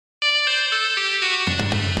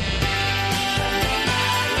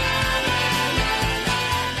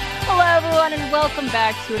welcome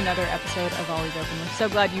back to another episode of Always Open. We're so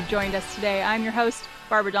glad you've joined us today. I'm your host,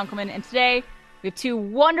 Barbara Dunkelman, and today we have two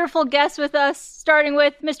wonderful guests with us, starting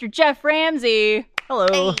with Mr. Geoff Ramsey.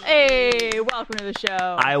 Hello. Hey, welcome to the show.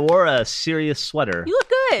 I wore a serious sweater. You look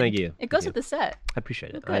good. Thank you. It goes with the set. I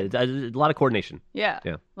appreciate it. Good. A lot of coordination. Yeah.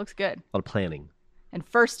 Yeah. Looks good. A lot of planning. And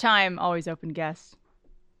first time Always Open guest,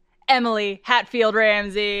 Emily Hatfield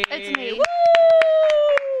Ramsey. It's me. Woo!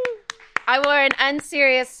 I wore an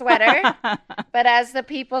unserious sweater, but as the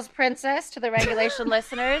people's princess to the regulation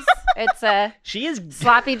listeners, it's a She is.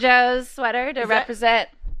 Sloppy Joe's sweater to represent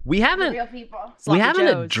We the haven't. real people. Sloppy We haven't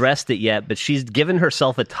Joes. addressed it yet, but she's given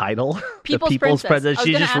herself a title. People's the People's Princess. I was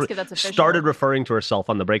She gonna just ask if that's official. started referring to herself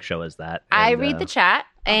on the break show as that. I and, read the chat,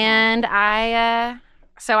 and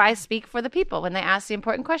so I speak for the people when they ask the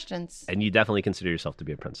important questions. And you definitely consider yourself to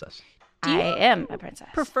be a princess. Do you I am a princess.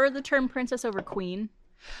 Prefer the term princess over queen?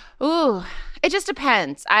 Ooh, it just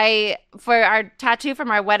depends. For our tattoo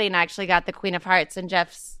from our wedding, I actually got the Queen of Hearts, and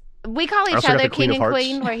Jeff's. We call each also got other the Queen King of and Hearts.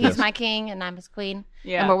 Queen, where he's Yes. my king and I'm his queen.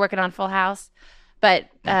 Yeah. And we're working on Full House. But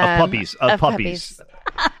Of puppies. Of puppies.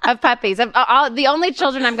 Of puppies. The only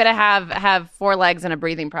children I'm going to have 4 legs and a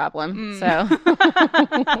breathing problem. So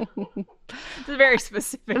It's a very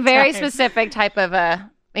specific very type. specific type of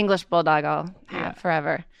English bulldog I'll have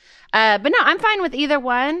forever. But no, I'm fine with either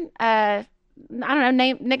one. I don't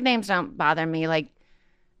know. Nicknames don't bother me, like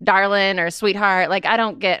darling or sweetheart. Like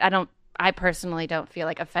I personally don't feel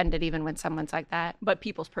like offended even when someone's like that. But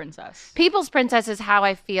people's princess. People's princess is how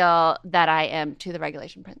I feel that I am to the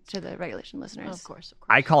regulation listeners. Of course.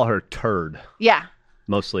 I call her turd, Yeah.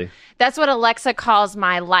 mostly. That's what Alexa calls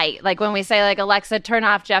my light. Like when we say, like, Alexa, turn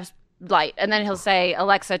off Jeff's light, and then he'll say,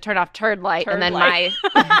 Alexa, turn off turd light, Turd and then light.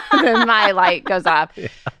 then my light goes off. Yeah.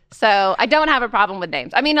 So I don't have a problem with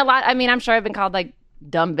names. I'm sure I've been called like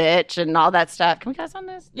dumb bitch and all that stuff. Can we cuss on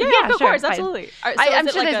this? Yeah, of sure, course, fine. absolutely. All right, so I'm is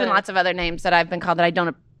it sure like there's been lots of other names that I've been called that I don't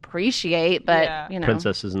appreciate, but Yeah. you know.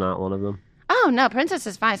 Princess is not one of them. Oh no, princess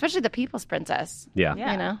is fine, especially the people's princess. Yeah.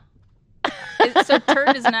 Yeah. You know. So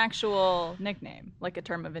turd is an actual nickname, like a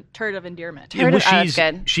term of turd of endearment. Turd- Well, that's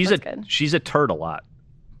good. She's That's a good. she's a turd a lot.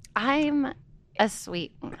 I'm a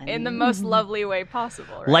sweet one. In the most lovely way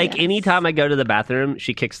possible, right? Like anytime I go to the bathroom,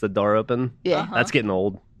 she kicks the door open. Yeah. Uh-huh. That's getting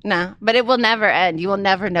old. No, but it will never end. You will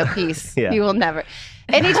never know peace. Yeah. You will never.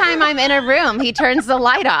 Anytime I'm in a room, he turns the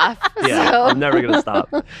light off. Yeah, So, I'm never going to stop.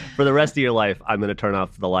 For the rest of your life, I'm going to turn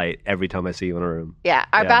off the light every time I see you in a room. yeah,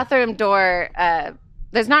 our Yeah. bathroom door,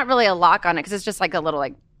 there's not really a lock on it because it's just like a little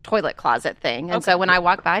like toilet closet thing. And so when I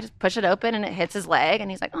walk by, I just push it open and it hits his leg and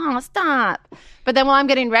he's like, oh, stop. But then while I'm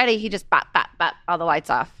getting ready, he just bop, bop, bop, all the lights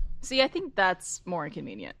off. See, I think that's more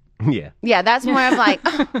inconvenient. Yeah. Yeah, that's more of like,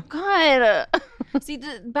 oh, God. See,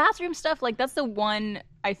 the bathroom stuff, like, that's the one,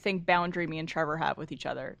 I think, boundary me and Trevor have with each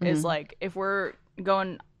other. Is, like, if we're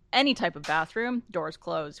going any type of bathroom, doors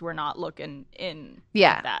closed, we're not looking in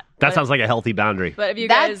Yeah. like that. That sounds like a healthy boundary. But if you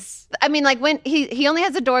guys... I mean, like when he only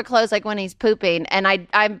has the door closed, like when he's pooping,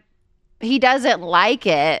 and he doesn't like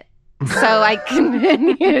it, so I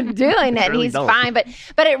continue doing it, and really he's don't. fine. But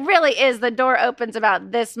it really is the door opens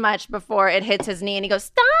about this much before it hits his knee, and he goes,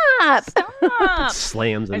 "Stop!" Stop!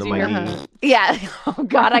 Slams into As you my hear knee. Yeah. Oh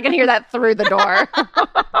God, I can hear that through the door.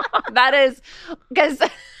 That is because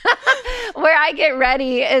where I get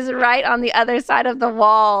ready is right on the other side of the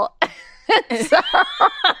wall. So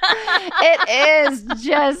it is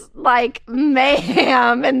just like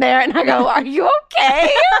mayhem in there, and I go, "Are you okay?"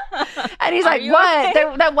 And he's like, you "What?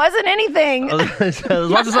 okay?" That wasn't anything." There's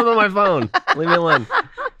lots of stuff on my phone. Leave me alone.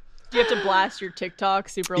 Do you have to blast your TikTok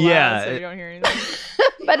super loud Yeah. so you don't hear anything?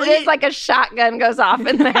 But it is like a shotgun goes off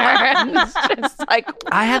in there, and it's just like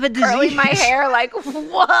I have a curling disease. my hair. Like,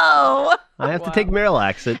 whoa. I have to take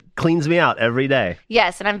Miralax. It cleans me out every day.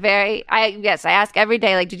 Yes, and I ask every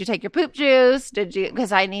day, like, did you take your poop juice? Did you?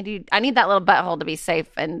 Because I need that little butthole to be safe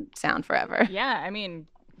and sound forever. Yeah, I mean,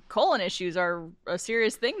 colon issues are a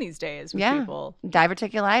serious thing these days with Yeah. people.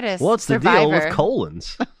 Diverticulitis. What's the survivor. deal with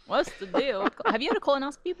colons? What's the deal? Have you had a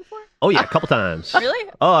colonoscopy before? Oh, yeah, a couple times. Really?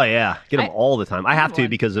 Oh, yeah. Get them I- all the time. I have to one.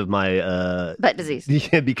 because of my... butt disease?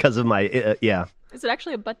 Yeah, because of my... yeah. Is it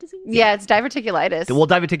actually a butt disease? Yeah, it's diverticulitis. Well,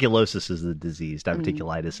 diverticulosis is the disease.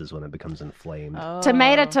 Diverticulitis is when it becomes inflamed. Oh.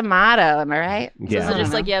 Tomato. Am I right? Yeah. Is it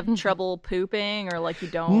just like you have trouble pooping or like you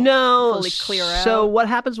don't No. fully clear out? So what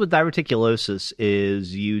happens with diverticulosis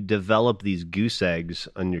is you develop these goose eggs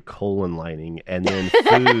on your colon lining, and then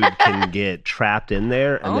food can get trapped in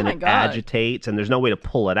there, and Oh then my it God. agitates, and there's no way to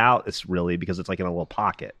pull it out. It's really because it's like in a little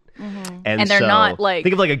pocket. And they're not, like-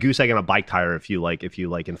 think of like a goose egg on a bike tire if you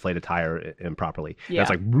inflate a tire improperly. And Yeah. it's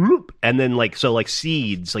like whoop, and then like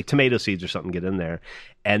seeds, like tomato seeds or something get in there,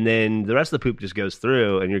 and then the rest of the poop just goes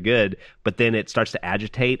through and you're good, but then it starts to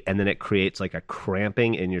agitate and then it creates like a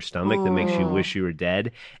cramping in your stomach that makes you wish you were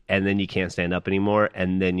dead, and then you can't stand up anymore,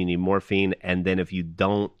 and then you need morphine, and then if you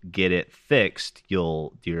don't get it fixed,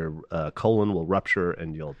 your colon will rupture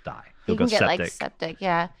and you'll die. You'll go get septic. like septic,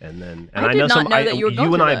 yeah. And I did not know that you were going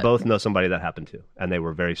you and through I that. both know somebody that happened to, and they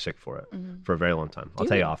were very sick for it for a very long time. I'll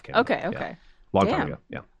tell you off camera. Okay. Yeah. Long time Damn. ago.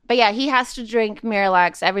 Yeah. But yeah, he has to drink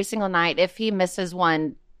Miralax every single night. If he misses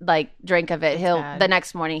one like drink of it, bad. the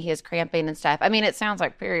next morning he has cramping and stuff. I mean, it sounds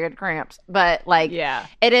like period cramps, but like Yeah.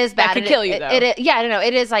 it is bad. That could And kill you, though. Yeah, I don't know.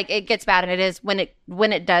 It is like it gets bad, and it is when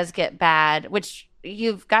it does get bad, which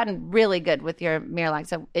you've gotten really good with your Miralax,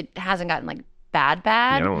 so it hasn't gotten like bad.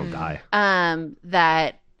 I don't want to die.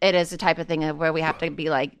 That it is the type of thing of where we have to be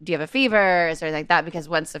like, do you have a fever or something like that? Because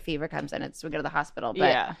once the fever comes in, we go to the hospital. But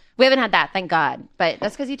Yeah. we haven't had that, thank God. But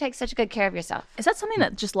that's because you take such good care of yourself. Is that something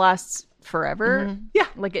that just lasts forever? Yeah.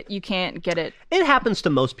 Like you can't get it. It happens to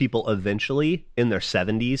most people eventually in their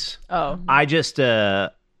 70s. Oh, I just, I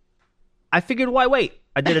figured, why wait?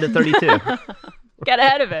 I did it at 32. get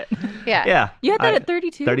ahead of it. Yeah. Yeah. You had that at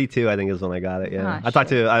 32? 32, I think, is when I got it. Yeah. Ah, I talked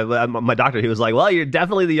to my doctor. He was like, well, you're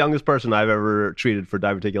definitely the youngest person I've ever treated for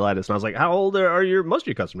diverticulitis. And I was like, how old are most of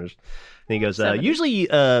your customers? And he goes, usually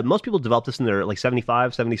most people develop this in their like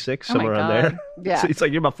 75, 76, Oh my somewhere around God. there. Yeah. So it's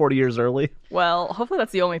like, you're about 40 years early. Well, hopefully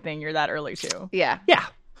that's the only thing you're that early to. Yeah. Yeah.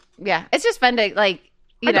 Yeah. It's just fun to like,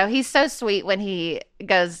 you know, he's so sweet when he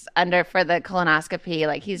goes under for the colonoscopy.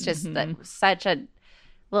 Like he's just such a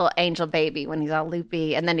little angel baby when he's all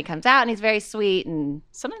loopy, and then he comes out and he's very sweet. And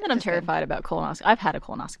Something that I'm terrified about colonoscopy. I've had a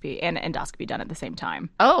colonoscopy and endoscopy done at the same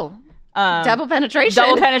time. double penetration.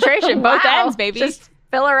 Double penetration, both Wow. ends, baby. Just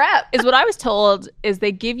fill her up. Is what I was told. Is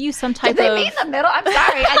they give you some type Did they of. meet in the middle? I'm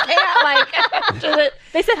sorry, I can't like.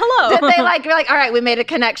 They said hello. Did they like? You're like, all right, we made a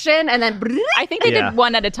connection, and then. I think they Yeah. did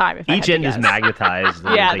one at a time. If I Each had to end is guess. magnetized.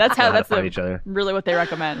 and Yeah, they that's know how. to That's find each other. really what they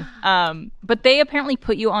recommend. But they apparently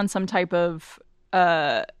put you on some type of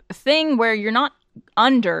thing where you're not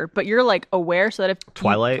under, but you're like aware, so that if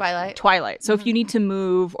Twilight. So if you need to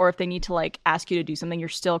move, or if they need to like ask you to do something, you're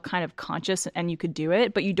still kind of conscious and you could do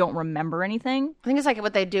it, but you don't remember anything. I think it's like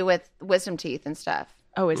what they do with wisdom teeth and stuff.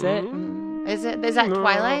 Oh, is it? Is that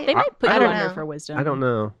Twilight? They might put I you don't under know. for wisdom. I don't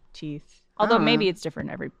know. Teeth. Although maybe it's different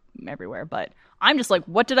everywhere. But I'm just like,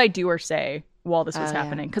 what did I do or say while this was Oh, yeah.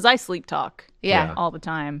 happening? Because I sleep talk Yeah. all the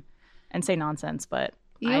time and say nonsense. But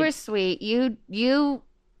You were sweet.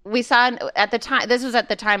 We saw at the time. This was at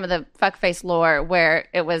the time of the fuckface lore, where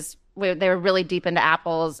they were really deep into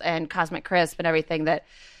apples and Cosmic Crisp and everything. That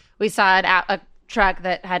we saw a truck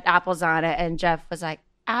that had apples on it, and Geoff was like,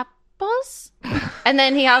 apples. And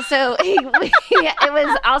then he also it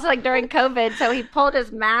was also like during COVID, so he pulled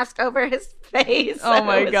his mask over his face. Oh So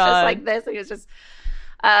my it was God. just like this. He was just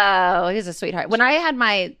he was a sweetheart. When I had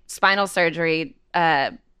my spinal surgery,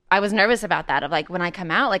 I was nervous about that, of like, when I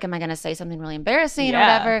come out, like, am I going to say something really embarrassing or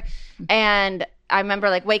Yeah. whatever? And I remember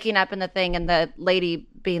like waking up in the thing and the lady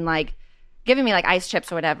being like, giving me like ice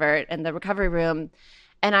chips or whatever in the recovery room.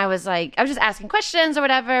 And I was just asking questions or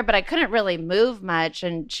whatever, but I couldn't really move much.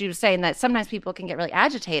 And she was saying that sometimes people can get really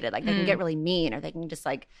agitated, like they can get really mean, or they can just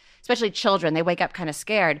like, especially children, they wake up kind of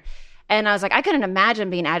scared. And I was like, I couldn't imagine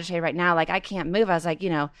being agitated right now. Like, I can't move. I was like,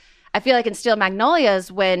 I feel like in Steel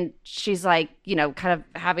Magnolias, when she's like, kind of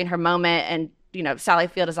having her moment, and, Sally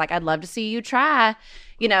Field is like, I'd love to see you try,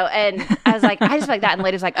 and I was like, I just feel like that. And the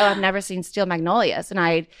lady was like, oh, I've never seen Steel Magnolias.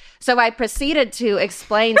 And so I proceeded to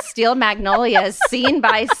explain Steel Magnolias scene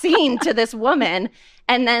by scene to this woman.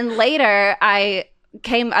 And then later I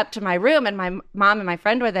came up to my room, and my mom and my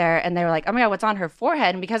friend were there, and they were like, oh my God, what's on her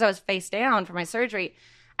forehead? And because I was face down for my surgery,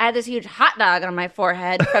 I had this huge hot dog on my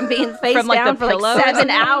forehead from being face From, like, down the for pillow or like 7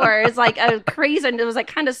 something? hours, like a crazy, and it was like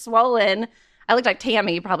kind of swollen. I looked like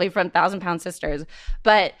Tammy, probably from 1,000-Pound Sisters.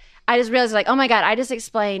 But I just realized, like, oh my God, I just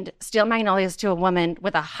explained Steel Magnolias to a woman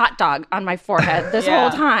with a hot dog on my forehead this Yeah.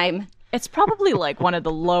 whole time. it's probably like one of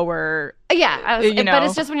the lower. Yeah, You know. but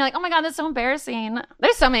it's just when you're like, oh my God, that's so embarrassing.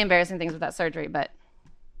 There's so many embarrassing things with that surgery, but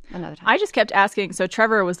another time. I just kept asking. So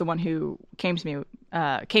Trevor was the one who came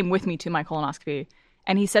with me to my colonoscopy,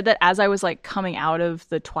 and he said that as I was like coming out of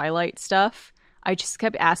the Twilight stuff, I just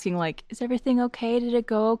kept asking, like, is everything okay? Did it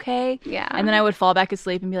go okay? Yeah. And then I would fall back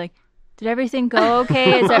asleep and be like, did everything go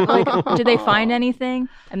okay? Is that like, did they find anything?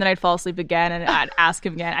 And then I'd fall asleep again, and I'd ask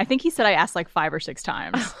him again. I think he said I asked like 5 or 6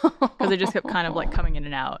 times because it just kept kind of like coming in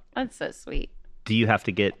and out. That's so sweet. Do you have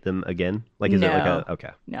to get them again? Like, is it like No. okay?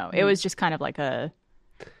 No, it was just kind of like a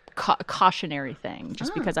cautionary thing,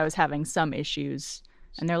 just because I was having some issues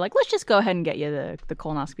And they're like, let's just go ahead and get you the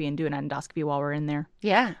colonoscopy and do an endoscopy while we're in there.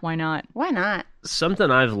 Yeah. Why not? Why not?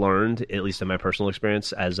 Something I've learned, at least in my personal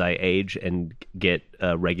experience, as I age and get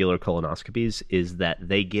regular colonoscopies, is that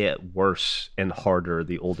they get worse and harder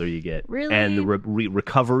the older you get. Really? And the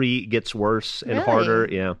recovery gets worse and harder.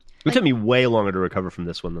 Yeah. It took me way longer to recover from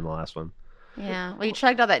this one than the last one. Yeah. Well, you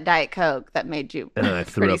chugged all that Diet Coke that made you And then I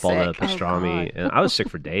threw up all the sick. pastrami. And I was sick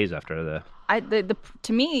for days after the...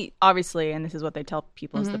 To me, obviously, and this is what they tell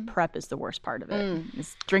people, is the prep is the worst part of it.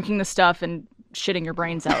 It's drinking the stuff and shitting your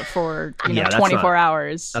brains out for 24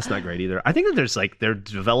 hours. That's not great either. I think that there's like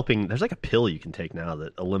a pill you can take now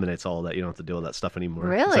that eliminates all that. You don't have to deal with that stuff anymore.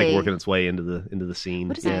 Really? It's like working its way into the scene.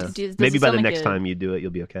 What does that do? Maybe by the next time you do it,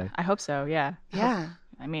 you'll be okay. I hope so. Yeah. Yeah.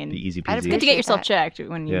 I mean, be easy peasy. It's good to get yourself checked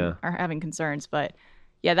when you are having concerns, but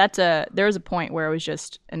yeah, there was a point where it was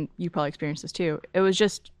just, and you probably experienced this too. It was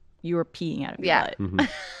just you were peeing out of your butt. Mm-hmm.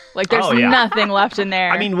 Like there's nothing left in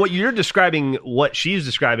there. I mean, what you're describing, what she's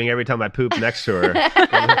describing every time I poop next to her.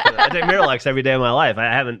 I take Miralax every day of my life. I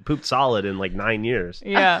haven't pooped solid in like 9 years.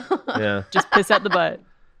 Yeah. Yeah. Just piss out the butt.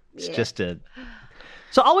 It's just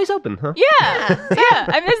so always open, huh? Yeah.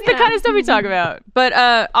 I mean, this is the kind of stuff we talk about. But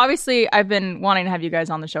obviously, I've been wanting to have you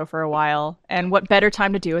guys on the show for a while. And what better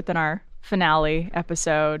time to do it than our finale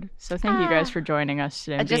episode. So thank you guys for joining us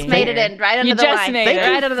today. I just made it in right under the line.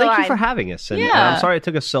 Thank you for having us. And I'm sorry it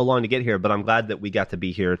took us so long to get here, but I'm glad that we got to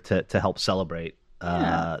be here to help celebrate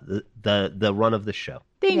the run of the show.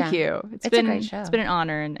 Thank you. It's been a great show. It's been an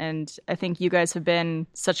honor, and I think you guys have been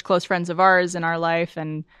such close friends of ours in our life,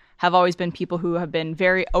 and have always been people who have been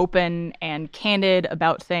very open and candid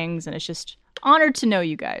about things, and it's just honored to know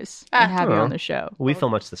you guys and have you on the show. We feel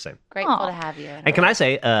much the same. Grateful to have you. And can I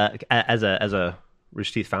say, as a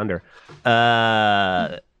Rooster Teeth founder,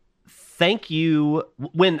 thank you.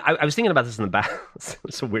 When I was thinking about this in the bath,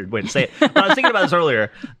 it's a weird way to say it, but I was thinking about this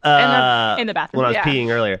earlier. In the bathroom. When I was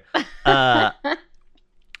peeing earlier.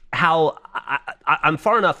 How I'm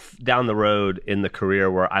far enough down the road in the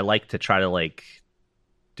career where I like to try to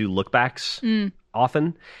do look backs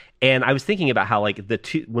often. And I was thinking about how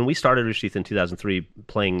when we started Rooster Teeth in 2003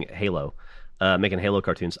 playing Halo, making Halo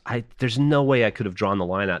cartoons, there's no way I could have drawn the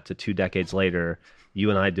line out to 2 decades later,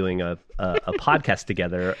 you and I doing a podcast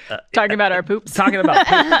together. Talking about our poops.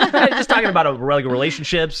 Just talking about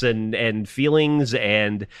relationships and feelings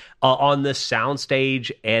and on this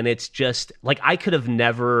soundstage. And it's just we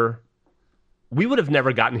would have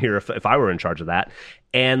never gotten here if I were in charge of that.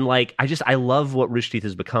 And I love what Rooster Teeth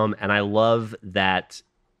has become. And I love that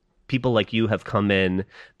people like you have come in,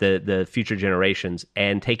 the future generations,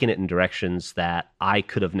 and taken it in directions that I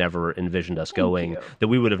could have never envisioned us going, that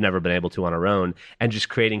we would have never been able to on our own, and just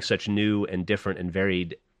creating such new and different and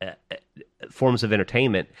varied forms of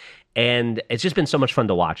entertainment. And it's just been so much fun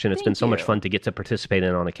to watch, and it's been so much fun to get to participate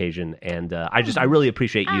in on occasion. And I really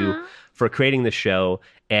appreciate you for creating this show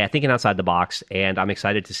and thinking outside the box. And I'm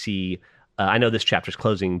excited to see. I know this chapter's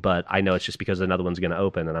closing, but I know it's just because another one's going to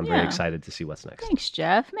open, and I'm very excited to see what's next. Thanks,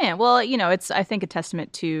 Geoff. Man, well, it's, I think, a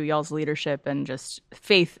testament to y'all's leadership and just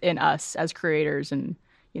faith in us as creators and,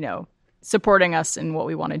 supporting us in what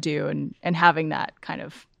we want to do and having that kind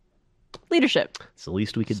of leadership. It's the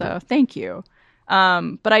least we could do. So thank you.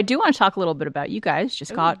 But I do want to talk a little bit about you guys.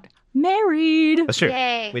 Just got married. That's true.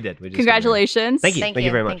 Yay. We did. We just Congratulations. Thank you. Thank you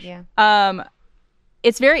very much. Thank you.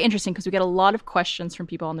 It's very interesting because we get a lot of questions from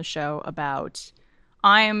people on the show about,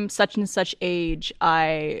 I'm such and such age,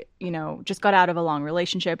 I, just got out of a long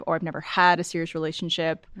relationship, or I've never had a serious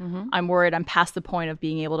relationship. Mm-hmm. I'm worried I'm past the point of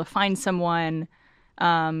being able to find someone.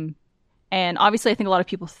 And obviously I think a lot of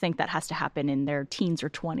people think that has to happen in their teens or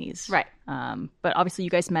 20s. Right. But obviously you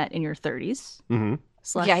guys met in your 30s.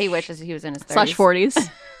 Mm-hmm. He wishes he was in his 30s.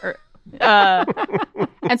 /40s.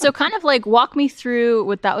 And so kind of walk me through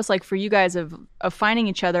what that was like for you guys of finding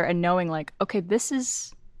each other and knowing okay, this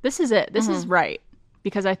is it. This is right.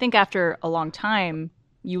 Because I think after a long time,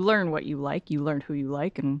 you learn what you like, you learn who you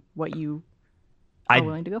like and what you are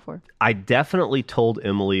willing to go for. I definitely told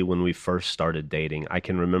Emily when we first started dating. I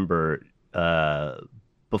can remember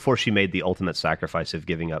before she made the ultimate sacrifice of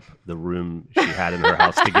giving up the room she had in her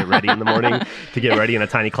house to get ready in the morning, to get ready in a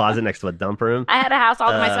tiny closet next to a dump room. I had a house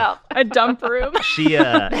all to myself. A dump room. She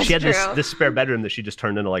had this spare bedroom that she just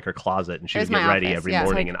turned into her closet, and she would get ready every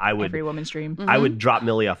morning. And I would every woman's dream. I would drop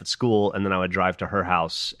Millie off at school, and then I would drive to her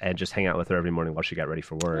house and just hang out with her every morning while she got ready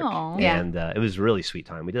for work. Aww. And it was a really sweet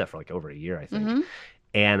time. We did that for over a year, I think.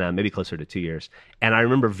 And maybe closer to 2 years. And I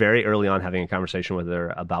remember very early on having a conversation with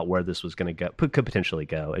her about where this was going to go, could potentially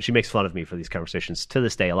go. And she makes fun of me for these conversations to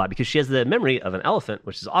this day a lot because she has the memory of an elephant,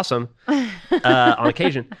 which is awesome on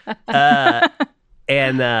occasion.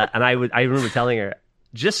 And I remember telling her,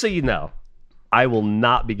 just so you know, I will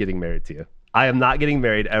not be getting married to you. I am not getting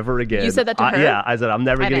married ever again. You said that to her? Yeah, I said I'm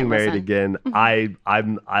never getting married again.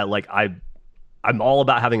 I'm all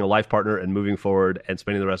about having a life partner and moving forward and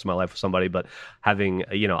spending the rest of my life with somebody, but having,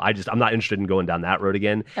 I'm not interested in going down that road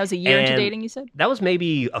again. That was a year into dating, you said? That was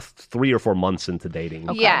maybe 3 or 4 months into dating.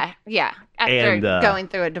 Okay. Yeah. After going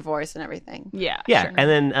through a divorce and everything. Yeah. Yeah. Sure. And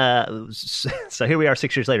then, so here we are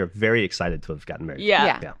 6 years later, very excited to have gotten married.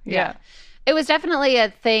 Yeah. It was definitely a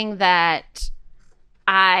thing that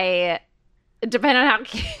depending on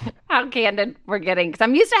how candid we're getting, because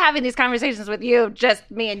I'm used to having these conversations with you,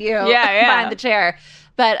 just me and you behind the chair.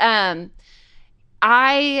 But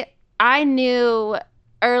I knew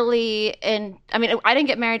early I didn't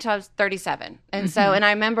get married till I was 37. And so, and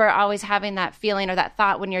I remember always having that feeling or that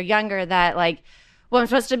thought when you're younger that like, well, I'm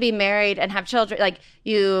supposed to be married and have children. Like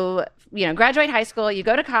you graduate high school, you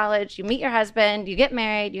go to college, you meet your husband, you get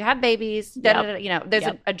married, you have babies, there's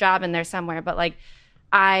a job in there somewhere. But like,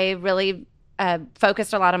 I really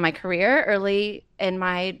focused a lot on my career early in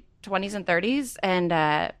my 20s and 30s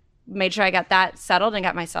and made sure I got that settled and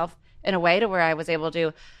got myself in a way to where I was able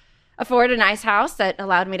to afford a nice house that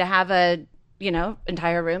allowed me to have a,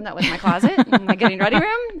 entire room that was my closet and my getting ready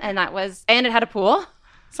room. And it had a pool.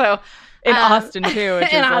 So in Austin too,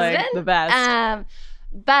 which is like the best.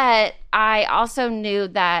 But I also knew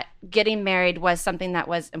that getting married was something that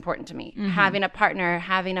was important to me. Mm-hmm. Having a partner,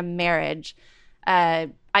 having a marriage, I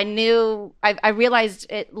realized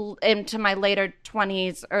it into my later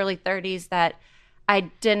 20s, early 30s that I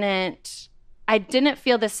didn't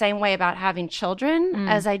feel the same way about having children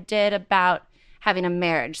as I did about having a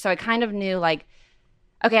marriage. So I kind of knew like,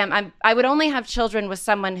 okay, I would only have children with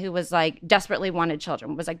someone who was like desperately wanted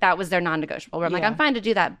children. Was like, that was their non-negotiable. Where I'm like, I'm fine to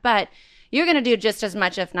do that, but you're going to do just as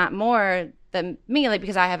much, if not more than me, like,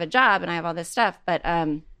 because I have a job and I have all this stuff. But,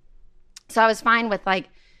 so I was fine with like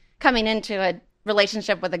coming into a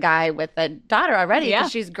relationship with a guy with a daughter already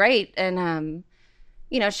because she's great. And,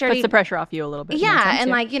 sure. Puts the pressure off you a little bit. Yeah. And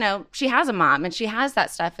like, she has a mom and she has that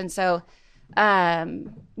stuff. And so, I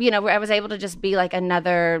was able to just be like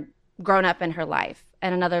another grown up in her life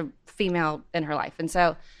and another female in her life. And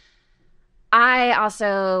so I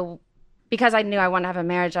also, because I knew I wanted to have a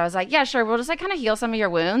marriage, I was like, yeah, sure. We'll just like kind of heal some of your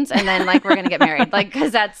wounds. And then like, we're going to get married. Like,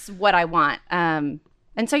 cause that's what I want. And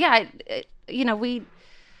so, yeah,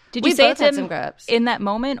 Did you say to him in that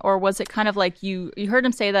moment, or was it kind of like you heard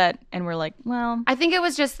him say that and we're like, well, I think it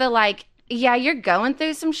was just the like, yeah, you're going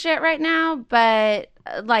through some shit right now, but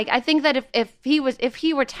like I think that if he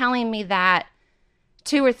were telling me that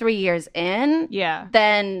 2 or 3 years in,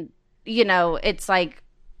 then it's like,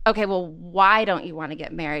 okay, well, why don't you want to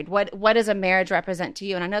get married? What does a marriage represent to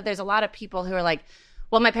you? And I know there's a lot of people who are like,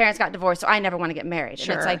 well, my parents got divorced, so I never want to get married.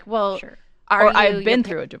 Sure, and it's like, well, sure. I've been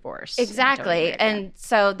through a divorce. Exactly. And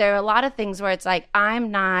so there are a lot of things where it's like, I'm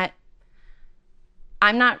not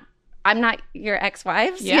your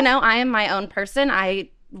ex-wives. Yeah. I am my own person.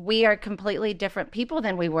 We are completely different people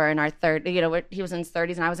than we were in our he was in his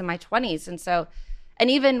 30s and I was in my 20s. And so, and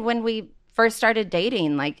even when we first started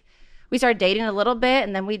dating, like we started dating a little bit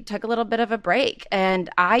and then we took a little bit of a break. And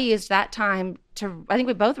I used that time I think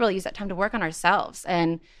we both really used that time to work on ourselves.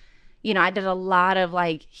 And I did a lot of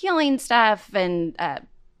like healing stuff and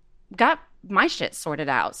got my shit sorted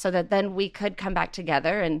out so that then we could come back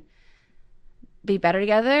together and be better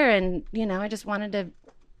together. And, I just wanted to,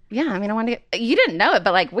 I wanted to you didn't know it,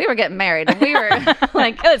 but like we were getting married and we were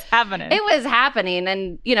like, it was happening. It was happening.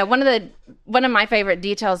 And, one of my favorite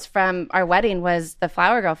details from our wedding was the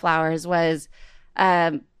Flower Girl flowers was,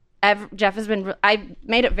 Geoff I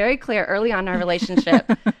made it very clear early on in our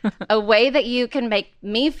relationship, a way that you can make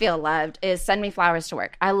me feel loved is send me flowers to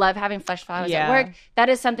work. I love having fresh flowers at work. That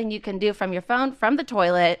is something you can do from your phone, from the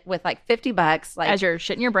toilet with like $50. Like as you're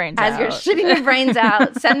shitting your brains out. As you're shitting your brains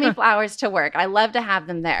out, send me flowers to work. I love to have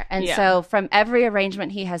them there. And so from every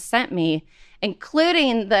arrangement he has sent me,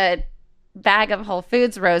 including the bag of Whole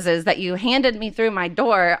Foods roses that you handed me through my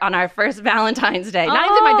door on our first Valentine's Day. Not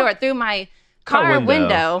even through my door, through my car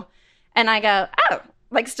window. And I go,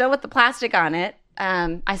 like still with the plastic on it.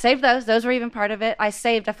 I saved those. Those were even part of it. I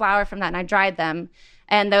saved a flower from that and I dried them.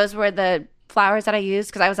 And those were the flowers that I used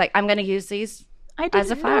because I was like, I'm going to use these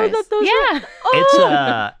as a flowers.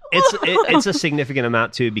 It's a significant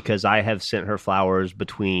amount too because I have sent her flowers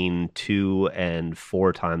between 2 and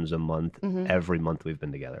 4 times a month every month we've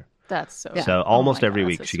been together. That's so So almost every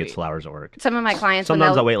week she gets flowers at work. Some of my clients...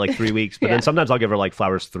 Sometimes I'll wait like 3 weeks, but then sometimes I'll give her like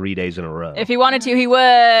flowers 3 days in a row. If he wanted to, he would.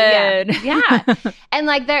 Yeah. And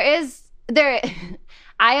like I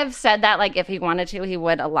have said that like if he wanted to, he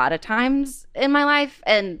would a lot of times in my life.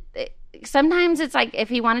 And sometimes it's like if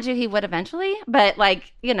he wanted to, he would eventually. But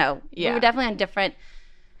like, we were definitely on different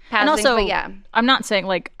paths. And also, but yeah. I'm not saying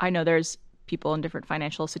like I know there's people in different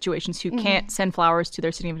financial situations who can't send flowers to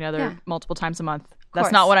their significant other multiple times a month.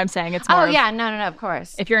 That's not what I'm saying. It's more no, of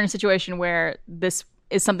course. If you're in a situation where this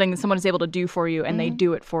is something that someone is able to do for you and they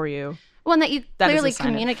do it for you. Well, and that you clearly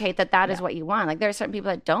communicate that is what you want. Like there are certain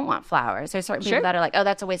people that don't want flowers. There's certain people that are like, oh,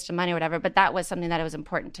 that's a waste of money or whatever. But that was something that was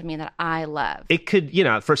important to me that I love. It could,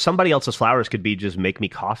 for somebody else's flowers could be just make me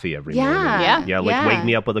coffee every morning. Like wake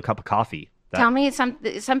me up with a cup of coffee. Tell me some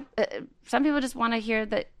people just want to hear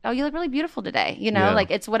that, oh, you look really beautiful today.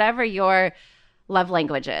 Like it's whatever your love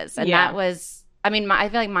language is. And that was, I feel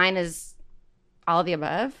like mine is all of the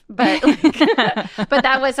above, but but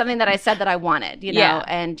that was something that I said that I wanted,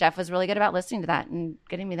 and Geoff was really good about listening to that and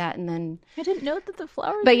getting me that. And then I didn't know that the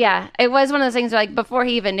flowers. But yeah, it was one of those things where, like, before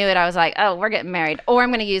he even knew it, I was like, oh, we're getting married, or I'm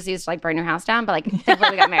going to use these to like burn your house down. But like, before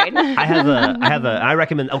we got married, I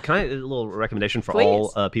recommend. Oh, can I a little recommendation for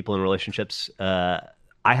all people in relationships? I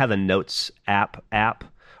have a notes app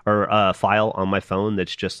or file on my phone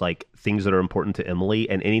that's just like things that are important to Emily.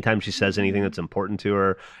 And anytime she says anything that's important to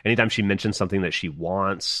her, anytime she mentions something that she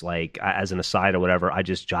wants, like as an aside or whatever, I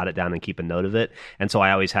just jot it down and keep a note of it. And so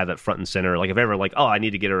I always have it front and center. Like if ever like, oh, I need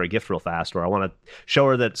to get her a gift real fast, or I want to show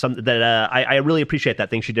her that I really appreciate that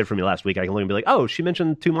thing she did for me last week. I can look and be like, oh, she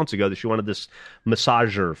mentioned 2 months ago that she wanted this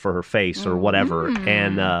massager for her face or whatever.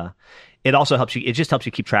 And, it also helps you. It just helps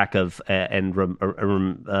you keep track of and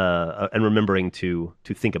remembering to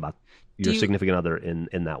think about your significant other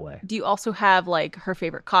in that way. Do you also have like her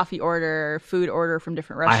favorite coffee order, food order from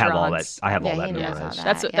different restaurants? I have all that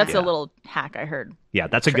memorized. That's a little hack I heard. Yeah,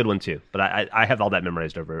 that's a good one too. But I have all that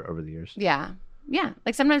memorized over the years. Yeah. Yeah,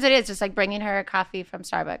 like sometimes it is just like bringing her a coffee from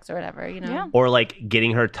Starbucks or whatever, or like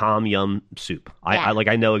getting her Tom Yum soup.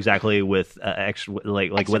 I know exactly with extra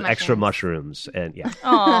extra mushrooms and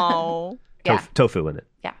tofu in it.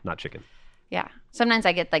 Yeah, not chicken. Yeah, sometimes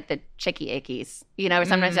I get like the chicky ickies, or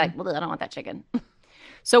sometimes you're like, well, I don't want that chicken.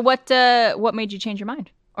 So what made you change your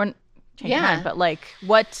mind or change your mind? But like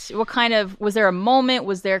what kind of, was there a moment?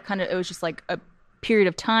 Was there it was just like a period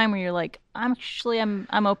of time where you're like, I'm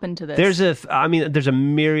open to this? There's a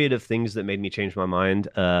myriad of things that made me change my mind.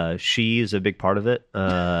 She is a big part of it.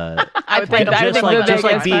 I would think that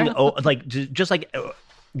just like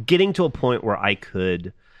getting to a point where I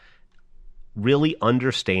could really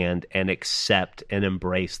understand and accept and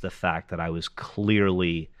embrace the fact that I was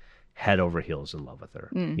clearly head over heels in love with her.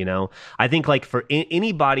 I think like for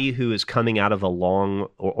anybody who is coming out of a long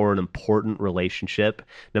or an important relationship,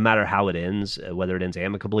 no matter how it ends, whether it ends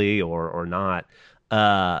amicably or not,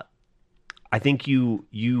 I think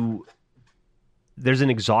there's an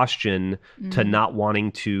exhaustion to not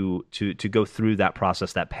wanting to go through that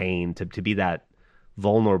process, that pain, to be that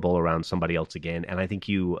vulnerable around somebody else again. And I think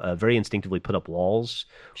you very instinctively put up walls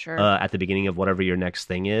at the beginning of whatever your next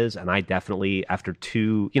thing is. And I definitely, after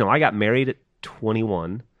I got married at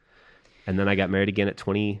 21 and then I got married again at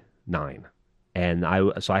 29. And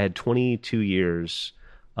I had 22 years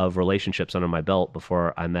of relationships under my belt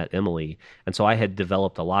before I met Emily. And so I had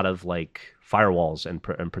developed a lot of like firewalls and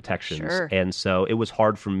protections. Sure. And so it was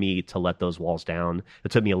hard for me to let those walls down.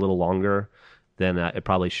 It took me a little longer than it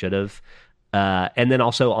probably should have. And then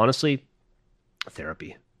also, honestly,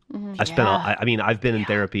 therapy. Mm-hmm. I've been in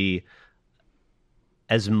therapy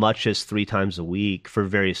as much as 3 times a week for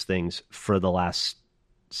various things for the last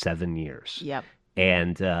 7 years. Yep.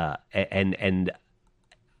 And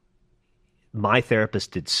my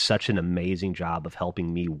therapist did such an amazing job of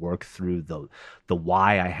helping me work through the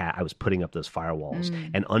why I was putting up those firewalls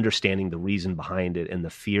and understanding the reason behind it and the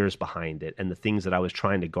fears behind it and the things that I was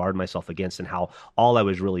trying to guard myself against, and how all I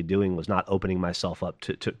was really doing was not opening myself up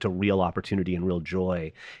to real opportunity and real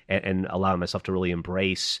joy and allowing myself to really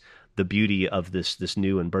embrace the beauty of this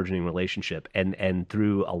new and burgeoning relationship. And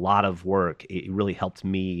through a lot of work, it really helped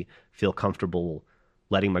me feel comfortable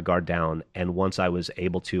letting my guard down. And once I was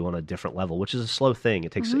able to, on a different level, which is a slow thing,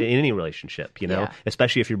 it takes in any relationship,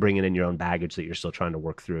 especially if you're bringing in your own baggage that you're still trying to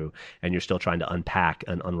work through and you're still trying to unpack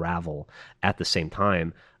and unravel at the same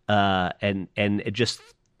time. And it just,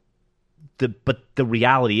 but the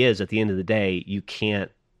reality is, at the end of the day, you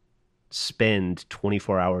can't spend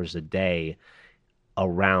 24 hours a day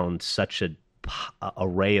around such a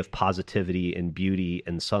array of positivity and beauty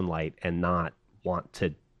and sunlight and not want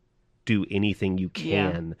to do anything you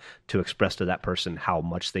can to express to that person how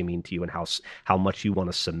much they mean to you and how much you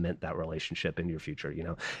want to cement that relationship in your future.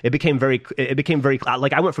 It became very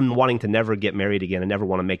like I went from wanting to never get married again and never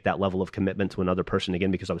want to make that level of commitment to another person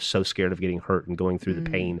again because I was so scared of getting hurt and going through the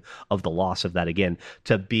pain of the loss of that again,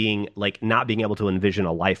 to being like not being able to envision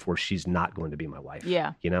a life where she's not going to be my wife.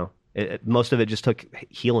 Yeah. Most of it just took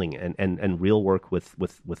healing and real work with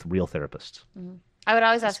real therapists. Mm-hmm. I would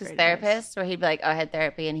always ask his therapist, where he'd be like, "Oh, I had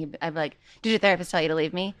therapy," and I'd be like, "Did your therapist tell you to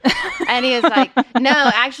leave me?" And he was like, "No,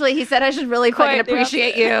 actually, he said I should really fucking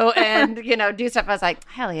appreciate you and do stuff." I was like,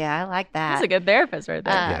 "Hell yeah, I like that." That's a good therapist right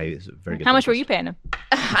there. Yeah, he's a very good. How much were you paying him?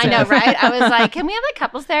 I know, right? I was like, "Can we have like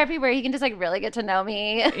couples therapy where he can just like really get to know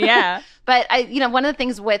me?" Yeah. But one of the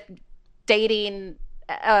things with dating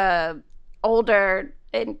older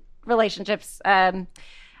in relationships, I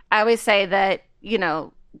always say that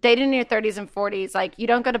dating in your 30s and 40s, like, you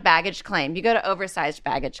don't go to baggage claim. You go to oversized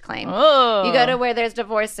baggage claim. Oh. You go to where there's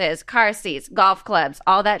divorces, car seats, golf clubs,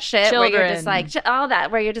 all that shit. Children. Where you're just like, all that,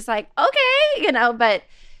 where you're just like, okay, but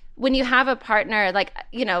when you have a partner, like,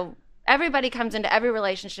 everybody comes into every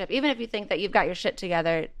relationship, even if you think that you've got your shit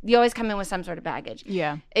together, you always come in with some sort of baggage.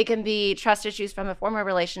 Yeah. It can be trust issues from a former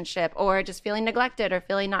relationship or just feeling neglected or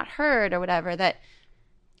feeling not heard or whatever, that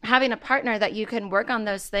having a partner that you can work on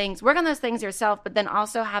those things yourself, but then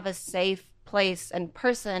also have a safe place and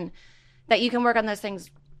person that you can work on those things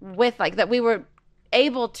with, like that we were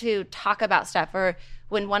able to talk about stuff, or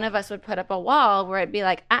when one of us would put up a wall where it'd be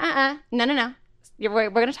like, no. We're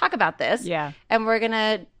going to talk about this. Yeah. And we're going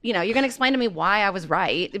to, you're going to explain to me why I was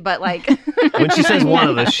right. But like. When she says one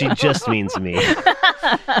of us, she just means me.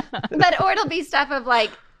 Or it'll be stuff of like,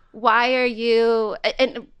 why are you,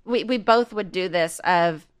 and we both would do this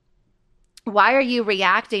of, why are you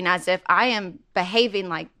reacting as if I am behaving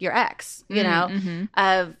like your ex,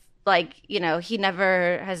 of like, he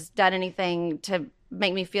never has done anything to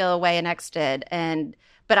make me feel the way an ex did.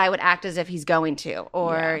 But I would act as if he's going to,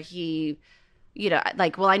 or he,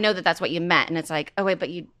 like, well, I know that that's what you meant. And it's like, oh wait, but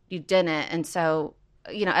you didn't. And so,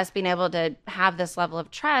 us being able to have this level of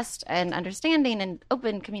trust and understanding and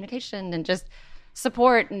open communication and just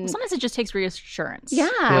support. And sometimes it just takes reassurance.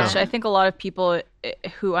 Yeah. Which I think a lot of people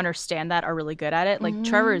who understand that are really good at it. Like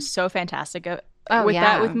Trevor is so fantastic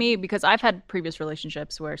that with me, because I've had previous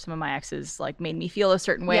relationships where some of my exes like made me feel a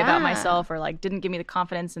certain way about myself, or like didn't give me the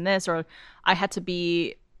confidence in this, or I had to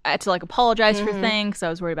like apologize for things because I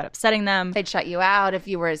was worried about upsetting them. They'd shut you out if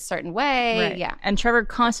you were a certain way. Right. Yeah. And Trevor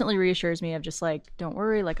constantly reassures me of just like, don't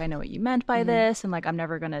worry, like I know what you meant by this, and like I'm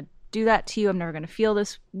never gonna do that to you. I'm never going to feel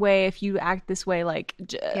this way if you act this way. Like,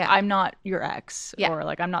 I'm not your ex, or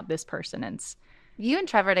like, I'm not this person. And you and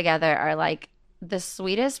Trevor together are like the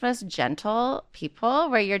sweetest, most gentle people,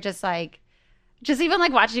 where you're just like, just even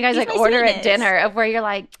like watching you guys like order at dinner, of where you're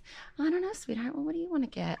like, I don't know, sweetheart, well, what do you want to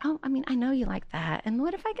get? Oh, I mean, I know you like that. And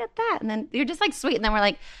what if I get that? And then you're just like sweet. And then we're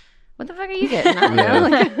like, what the fuck are you getting? I don't know.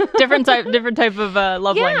 Like, different type of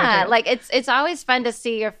love language. Yeah, like it's always fun to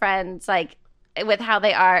see your friends like with how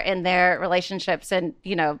they are in their relationships, and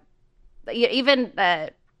even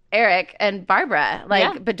Eric and Barbara,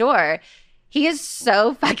 like Bador, he is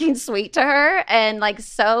so fucking sweet to her and like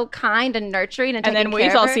so kind and nurturing and taking care of her. And then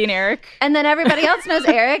we've all seen Eric, and then everybody else knows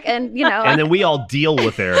Eric, and and then we all deal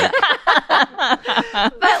with Eric.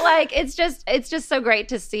 But like it's just so great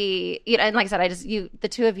to see, and like I said, the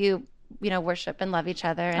two of you worship and love each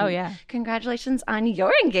other. And congratulations on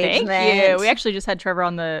your engagement. Thank you. We actually just had Trevor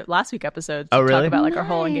on the last week episode to talk about like our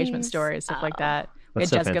whole engagement story and stuff like that. We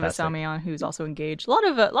had Jessica Vasami on, who's also engaged. A lot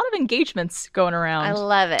of engagements going around. I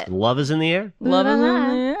love it. Love is in the air. Love is in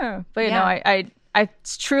the air. But I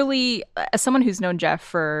truly, as someone who's known Geoff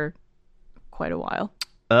for quite a while.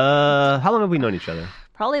 How long have we known each other?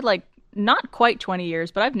 Probably like not quite 20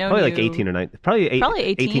 years, but I've known probably you. Like 18 or 19. Probably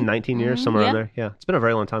 18, 19 years, somewhere around there. Yeah, it's been a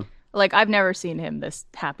very long time. Like, I've never seen him this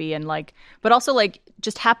happy, and like, but also like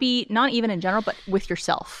just happy, not even in general, but with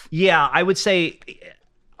yourself. Yeah, I would say,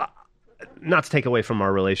 not to take away from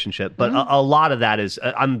our relationship, but a lot of that is,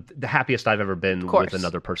 I'm the happiest I've ever been with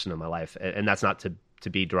another person in my life. And that's not to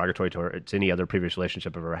be derogatory to any other previous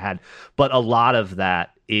relationship I've ever had. But a lot of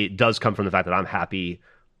that, it does come from the fact that I'm happy-ish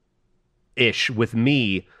with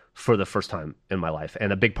me for the first time in my life.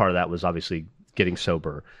 And a big part of that was obviously getting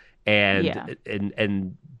sober.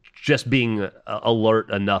 And just being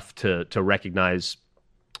alert enough to recognize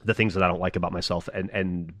the things that I don't like about myself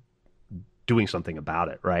and doing something about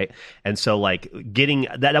it, right? And so like getting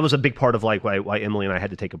that was a big part of like why Emily and I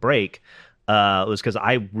had to take a break, was because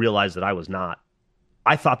I realized that I was not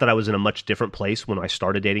I thought that I was in a much different place when I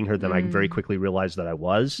started dating her than I very quickly realized that I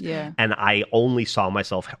was. Yeah. And I only saw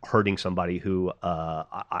myself hurting somebody who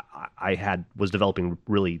was developing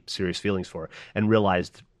really serious feelings for, and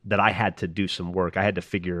realized that I had to do some work. I had to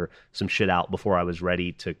figure some shit out before I was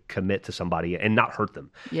ready to commit to somebody and not hurt them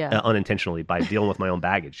unintentionally by dealing with my own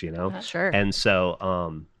baggage, Sure. And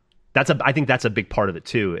so I think that's a big part of it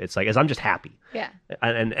too. It's like, as I'm just happy. Yeah.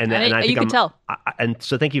 And I think you can tell. And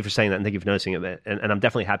so thank you for saying that, and thank you for noticing it. And I'm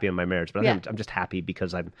definitely happy in my marriage, but I think I'm just happy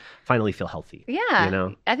because I finally feel healthy. Yeah.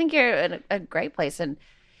 I think you're in a great place. And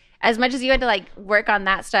as much as you had to like work on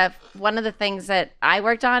that stuff, one of the things that I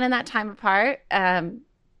worked on in that time apart,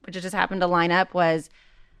 which just happened to line up, was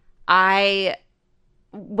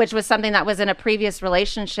which was something that was in a previous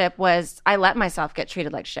relationship, was I let myself get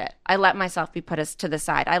treated like shit. I let myself be put to the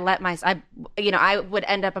side. I would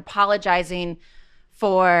end up apologizing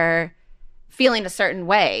for feeling a certain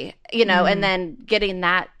way, and then getting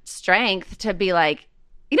that strength to be like,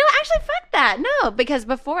 actually, fuck that. No, because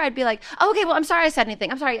before I'd be like, oh, okay, well, I'm sorry I said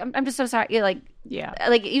anything. I'm sorry. I'm just so sorry.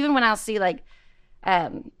 Like even when I'll see like,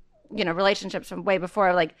 relationships from way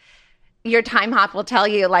before, like, your time hop will tell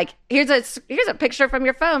you like, here's a picture from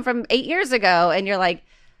your phone from 8 years ago, and you're like,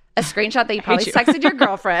 a screenshot that you probably texted your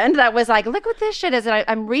girlfriend that was like, look what this shit is. And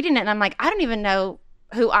I'm reading it and I'm like, I don't even know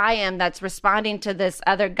who I am that's responding to this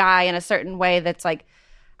other guy in a certain way that's like,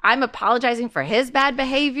 I'm apologizing for his bad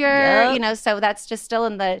behavior, so that's just still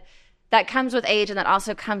that comes with age, and that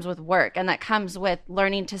also comes with work, and that comes with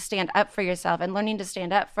learning to stand up for yourself and learning to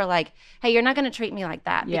stand up for like, hey, you're not going to treat me like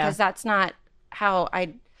that because that's not how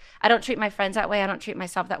I don't treat my friends that way. I don't treat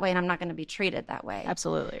myself that way, and I'm not going to be treated that way.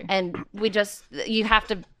 Absolutely. And you have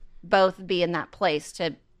to both be in that place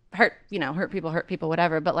to hurt people,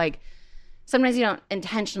 whatever. But like, sometimes you don't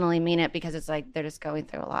intentionally mean it because it's like they're just going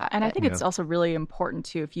through a lot. And I think it's also really important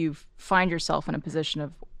too, if you find yourself in a position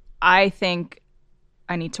of, I think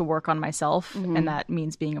I need to work on myself, and that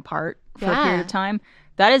means being apart for a period of time.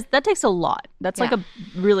 That takes a lot. That's like a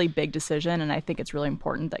really big decision, and I think it's really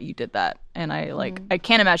important that you did that. And I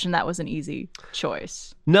can't imagine that was an easy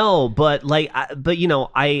choice. No, but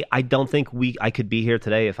I don't think I could be here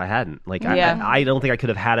today if I hadn't. Like, I don't think I could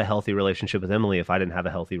have had a healthy relationship with Emily if I didn't have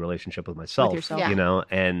a healthy relationship with myself. With yourself.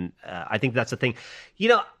 And I think that's the thing.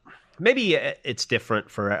 Maybe it's different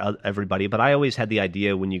for everybody, but I always had the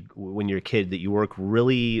idea when you're a kid that you work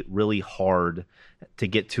really, really hard to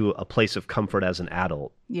get to a place of comfort as an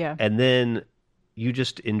adult. Yeah. And then you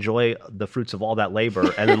just enjoy the fruits of all that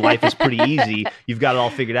labor, and then life is pretty easy. You've got it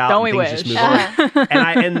all figured out. Don't and we things wish? Just move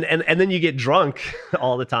on. And then you get drunk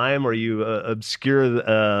all the time, or you obscure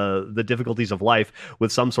the difficulties of life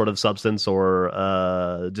with some sort of substance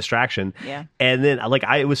or distraction. Yeah. And then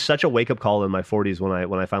it was such a wake up call in my 40s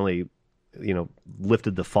when I finally,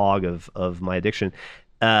 lifted the fog of my addiction.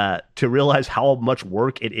 To realize how much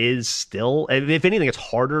work it is still. And if anything, it's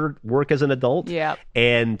harder work as an adult. Yeah.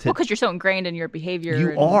 And because you're so ingrained in your behavior.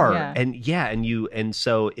 And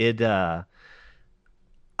so it, I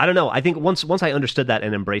don't know. I think once I understood that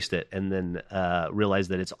and embraced it, and then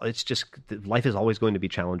realized that it's just, life is always going to be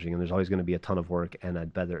challenging, and there's always going to be a ton of work. And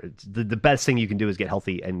the best thing you can do is get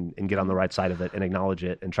healthy and get on the right side of it and acknowledge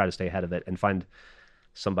it and try to stay ahead of it and find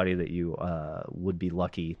somebody that you would be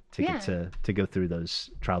lucky to get to go through those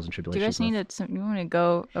trials and tribulations. Do you guys need you want to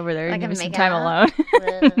go over there and give me some time alone?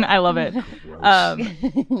 I love it.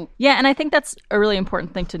 Yeah, and I think that's a really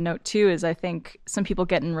important thing to note too, is I think some people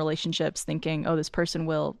get in relationships thinking, oh, this person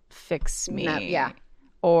will fix me.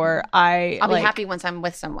 Or I'll be happy once I'm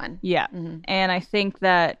with someone. Yeah. Mm-hmm. And I think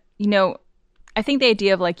that, I think the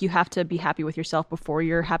idea of like you have to be happy with yourself before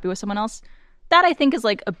you're happy with someone else, that I think is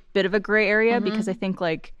like a bit of a gray area, because I think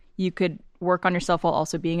like you could work on yourself while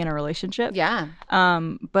also being in a relationship. Yeah.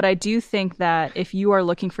 But I do think that if you are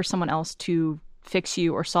looking for someone else to fix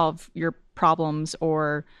you or solve your problems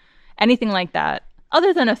or anything like that,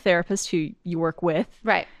 other than a therapist who you work with,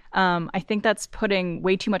 right? I think that's putting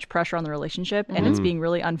way too much pressure on the relationship, and it's being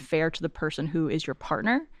really unfair to the person who is your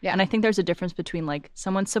partner. Yeah. And I think there's a difference between like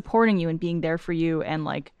someone supporting you and being there for you and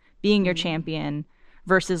like being your champion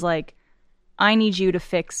versus like, I need you to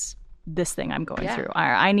fix this thing I'm going through.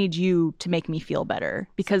 I need you to make me feel better,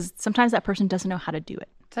 because sometimes that person doesn't know how to do it.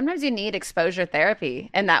 Sometimes you need exposure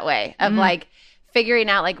therapy in that way of like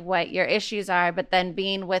figuring out like what your issues are, but then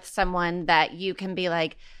being with someone that you can be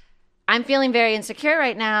like, I'm feeling very insecure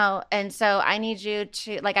right now, and so I need you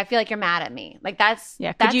to like, I feel like you're mad at me. Like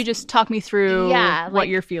could you just talk me through what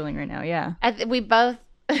you're feeling right now? Yeah. We both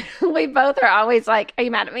are always like, are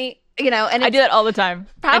you mad at me? And I do that all the time.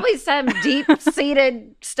 Probably some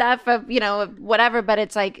deep-seated stuff of, whatever, but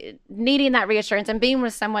it's like needing that reassurance and being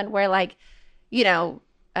with someone where like you know,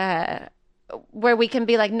 where we can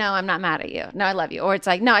be like, no, I'm not mad at you. No, I love you. Or it's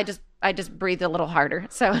like, no, I just breathed a little harder.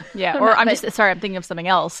 So yeah. Or I'm thinking of something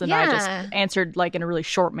else. And I just answered like in a really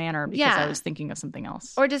short manner because I was thinking of something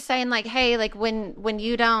else. Or just saying like, hey, like when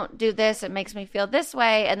you don't do this, it makes me feel this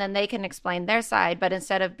way. And then they can explain their side. But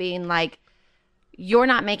instead of being like, you're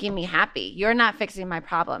not making me happy. You're not fixing my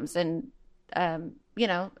problems. And, you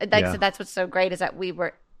know, that's what's so great is that we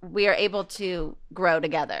are able to grow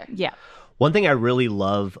together. Yeah. One thing I really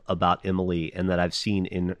love about Emily and that I've seen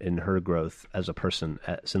in her growth as a person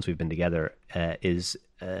since we've been together is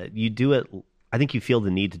you do it. I think you feel the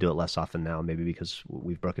need to do it less often now, maybe because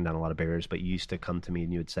we've broken down a lot of barriers, but you used to come to me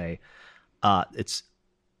and you would say,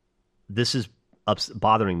 this is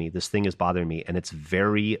bothering me. This thing is bothering me. And it's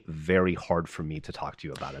very, very hard for me to talk to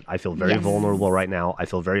you about it. I feel very vulnerable right now. I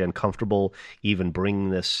feel very uncomfortable even bringing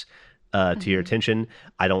this to your attention.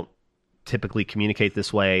 I don't typically communicate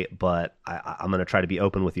this way, but I'm going to try to be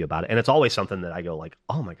open with you about it. And it's always something that I go like,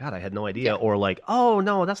 oh my God, I had no idea. Or like, oh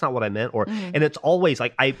no, that's not what I meant. Or, and it's always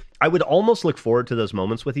like, I would almost look forward to those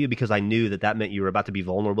moments with you because I knew that meant you were about to be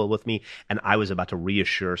vulnerable with me and I was about to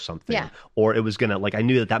reassure something. Yeah. Or it was going to, like, I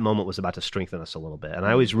knew that moment was about to strengthen us a little bit. And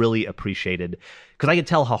I always really appreciated, because I could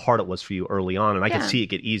tell how hard it was for you early on. And I could see it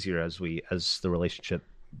get easier as the relationship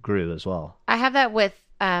grew as well. I have that with,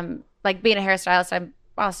 like being a hairstylist. I'm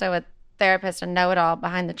also a therapist and know-it-all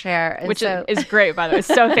behind the chair. And which is great, by the way. It's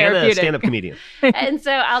so therapeutic. And a stand-up comedian. And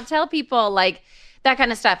so I'll tell people like that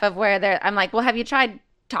kind of stuff of where I'm like, well, have you tried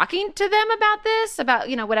talking to them about this? About,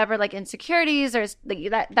 you know, whatever, like insecurities or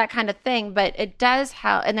that kind of thing. But it does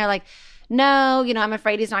help. And they're like, no, you know, I'm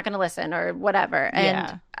afraid he's not going to listen or whatever.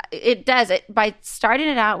 And it does it by starting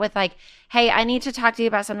it out with like, hey, I need to talk to you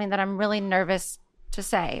about something that I'm really nervous to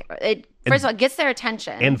say. First of all, it gets their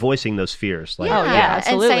attention. And voicing those fears. Like,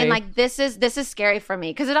 absolutely. And saying like, this is scary for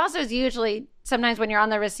me. Because it also is usually sometimes when you're on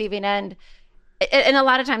the receiving end, and a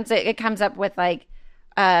lot of times it comes up with like,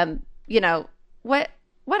 you know, what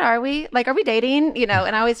are we? Like, are we dating? You know,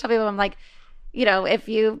 and I always tell people, I'm like, you know, if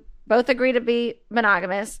you both agree to be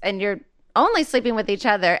monogamous and you're only sleeping with each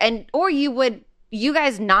other or you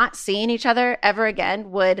guys not seeing each other ever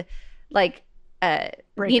again would like,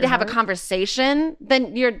 need to have a conversation,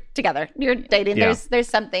 then you're together, you're dating. There's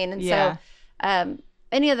something. And so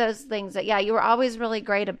any of those things that you were always really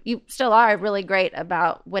great, you still are really great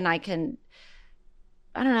about when I can,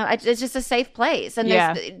 I don't know, it's just a safe place.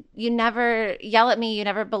 And you never yell at me, you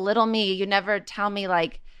never belittle me, you never tell me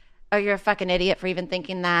like, oh, you're a fucking idiot for even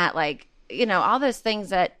thinking that, like, you know, all those things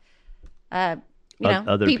that you know,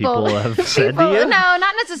 other people have said to you? No,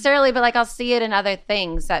 not necessarily, but like I'll see it in other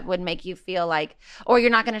things that would make you feel like, or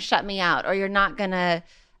you're not going to shut me out, or you're not going to,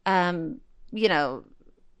 you know,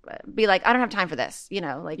 be like, I don't have time for this, you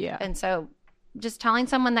know, like, and so just telling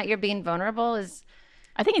someone that you're being vulnerable is,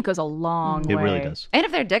 I think it goes a long way. It really does. And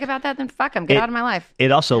if they're a dick about that, then fuck them. Get out of my life.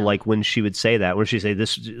 It also, like, when she would say that, when she say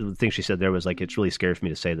this, the thing she said there was like, it's really scary for me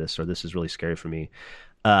to say this, or this is really scary for me.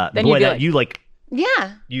 Then boy, that you like,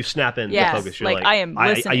 yeah, you snap in the focus. You're like, I am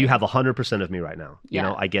listening. You have 100% of me right now. You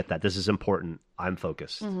know, I get that. This is important. I'm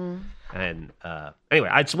focused. And anyway,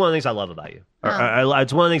 it's one of the things I love about you.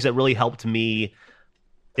 It's one of the things that really helped me.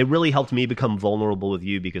 It really helped me become vulnerable with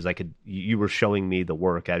you because you were showing me the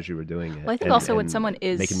work as you were doing it. Well, I think also when someone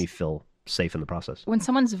is making me feel safe in the process. When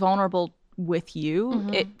someone's vulnerable with you,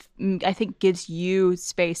 it I think gives you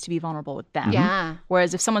space to be vulnerable with them. Yeah.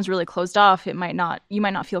 Whereas if someone's really closed off, you might not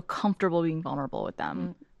feel comfortable being vulnerable with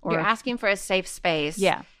them. Or you're asking for a safe space.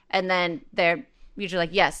 Yeah. And then they're usually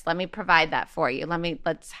like, yes, let me provide that for you.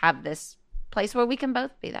 Let's have this place where we can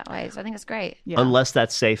both be that way. So I think it's great. Yeah. Unless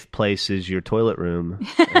that safe place is your toilet room.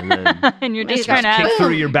 And, then and you're just trying to kick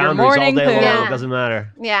through your boundaries all day long. It doesn't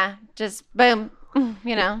matter. Yeah. Just boom.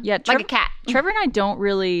 You know, like a cat. Trevor and I don't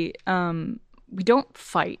really, we don't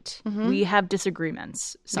fight. We have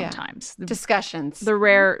disagreements sometimes. Discussions. The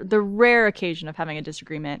rare occasion of having a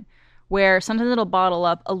disagreement where sometimes it'll bottle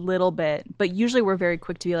up a little bit, but usually we're very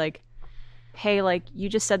quick to be like, hey, like, you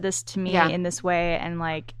just said this to me in this way, and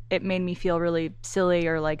like it made me feel really silly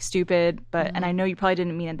or like stupid, but and I know you probably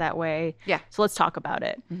didn't mean it that way. Yeah. So let's talk about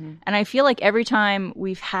it. And I feel like every time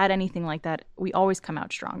we've had anything like that, we always come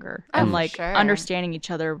out stronger and like understanding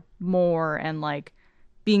each other more and like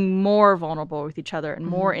being more vulnerable with each other and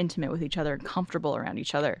more intimate with each other and comfortable around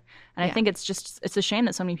each other. And I think it's a shame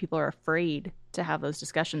that so many people are afraid to have those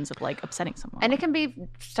discussions of like upsetting someone. And it can be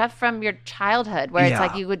stuff from your childhood where it's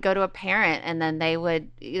like you would go to a parent and then they would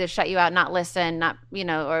either shut you out, not listen, not, you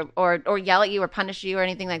know, or yell at you or punish you or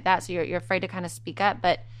anything like that. So you're afraid to kind of speak up.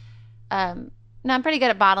 But no, I'm pretty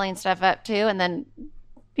good at bottling stuff up too. And then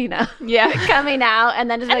you know, Yeah. coming out, and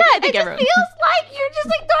then just like, I think it just everyone- feels like you're just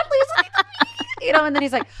like not listening to me, you know. And then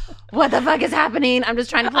he's like, "What the fuck is happening? I'm just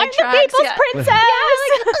trying to play I'm trucks." the people's princess. I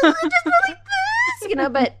just really this, you know.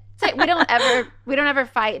 But it's like, we don't ever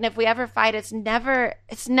fight, and if we ever fight, it's never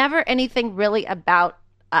anything really about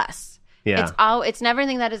us. Yeah. It's never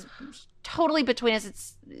anything that is totally between us.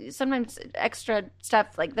 It's sometimes extra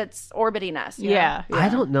stuff like that's orbiting us. you know? Yeah. I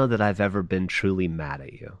don't know that I've ever been truly mad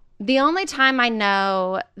at you. The only time I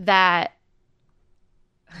know that.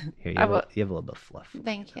 Here, you have a little bit of fluff.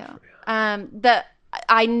 Thank you.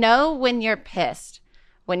 I know when you're pissed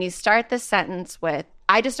when you start the sentence with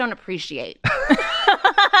 "I just don't appreciate," and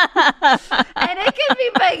it can be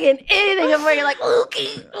fucking anything of where you're like,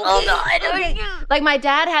 "Okay, hold on." Okay. Like my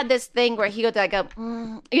dad had this thing where he would like go,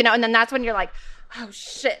 you know, and then that's when you're like, "Oh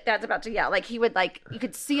shit, Dad's about to yell." Like he would like, you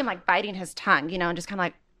could see him like biting his tongue, you know, and just kind of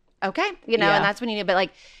like, okay, you know, and that's when you need. But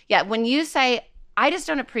like, yeah, when you say "I just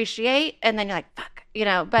don't appreciate," and then you're like, "Fuck," you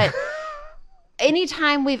know, but.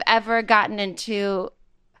 Anytime we've ever gotten into,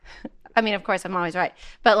 I mean, of course, I'm always right,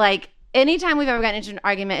 but like anytime we've ever gotten into an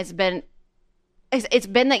argument, it's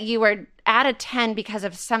been that you were at a 10 because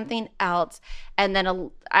of something else, and then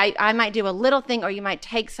I might do a little thing, or you might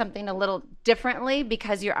take something a little differently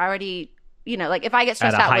because you're already, you know, like if I get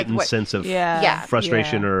stressed at a out heightened with sense of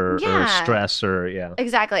frustration or stress or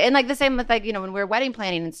exactly, and like the same with like, you know, when we're wedding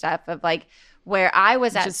planning and stuff of like. Where I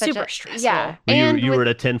was at such super a stressful. Yeah, and you were at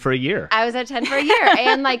a 10 for a year. I was at 10 for a year,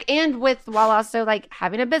 and while also like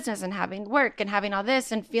having a business and having work and having all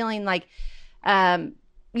this and feeling like, you know,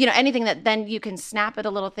 anything that then you can snap at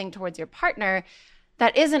a little thing towards your partner,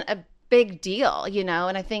 that isn't a big deal, you know.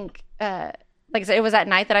 And I think, like I said, it was that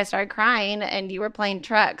night that I started crying, and you were playing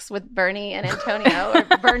trucks with Bernie and Antonio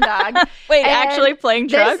or Burn Dog. Wait, actually playing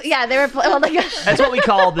trucks? Yeah, they were playing. That's what we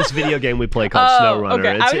call this video game we play called SnowRunner.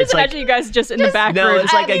 Okay. I was just imagining you guys just in the back room. No,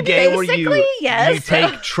 it's like a game where you yes.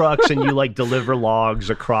 take trucks and you like deliver logs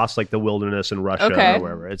across like the wilderness in Russia or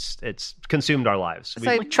wherever. It's consumed our lives. So,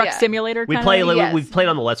 like truck simulator. We play. We've played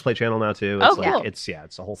on the Let's Play channel now too. It's cool.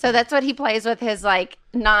 It's a whole. So that's what he plays with his like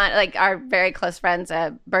not like our very close friends,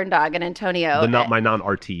 Burn Dog and Antonio. My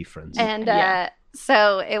non-RT friends. And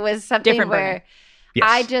so it was something different where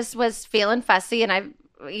I just was feeling fussy, and I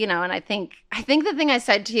think the thing I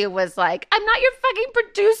said to you was like, "I'm not your fucking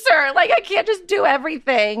producer. Like I can't just do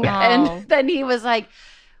everything." Oh. And then he was like,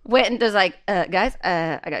 went and was like, guys,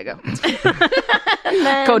 I gotta go. And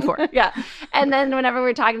then, Code 4. Yeah. And then whenever we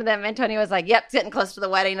were talking to them, Antonio was like, "Yep, it's getting close to the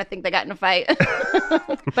wedding. I think they got in a fight."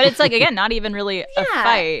 But it's like, again, not even really a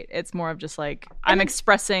fight. It's more of just like, I'm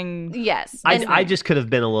expressing. Yes. I just could have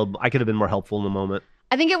been I could have been more helpful in the moment.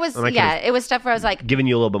 I think it was, it was stuff where I was like, giving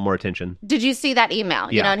you a little bit more attention. "Did you see that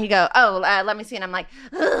email?" You know, and he'd go, "Oh, let me see." And I'm like,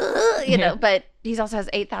 you know, but he also has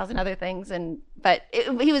 8,000 other things. But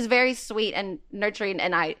he was very sweet and nurturing.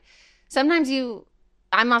 And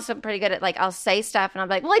I'm also pretty good at like, I'll say stuff and I'm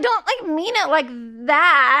like, well, I don't like mean it like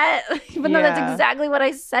that, even though that's exactly what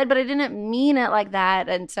I said, but I didn't mean it like that.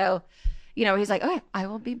 And so, you know, he's like, "Oh, I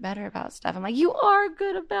will be better about stuff." I'm like, "You are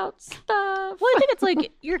good about stuff." Well, I think it's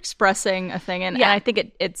like you're expressing a thing, and I think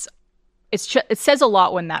it says a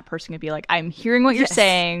lot when that person can be like, "I'm hearing what you're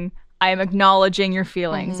saying, I am acknowledging your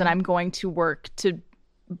feelings, and I'm going to work to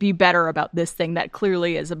be better about this thing that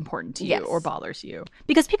clearly is important to you or bothers you,"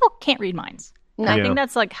 because people can't read minds. And I think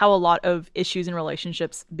that's like how a lot of issues in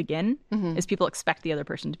relationships begin, is people expect the other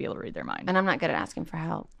person to be able to read their mind. And I'm not good at asking for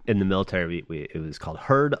help. In the military, it was called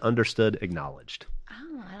heard, understood, acknowledged.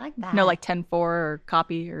 Oh, I like that. No, like 10-4 or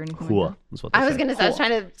copy or anything like that. That's what they I was say. going to say, I was trying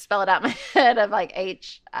to spell it out in my head of like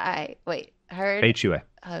heard. HUA.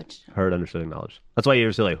 Heard, understood, acknowledged. That's why you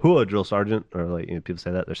ever say like, "Hooah, drill sergeant," or like, you know, people say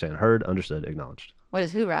that. They're saying heard, understood, acknowledged. What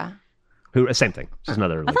is hoorah? Hoorah, same thing. It's just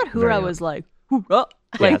another. I thought hoorah was like, hoorah.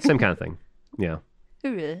 Yeah, same kind of thing. Yeah.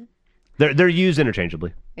 Hoorah. They're used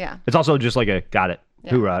interchangeably. Yeah. It's also just like a got it.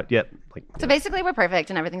 Yeah. Hoorah. Yep. Like, so basically we're perfect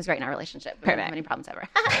and everything's great in our relationship. We don't have any problems ever.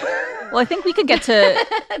 Well, I think we could get to...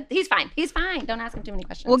 He's fine. Don't ask him too many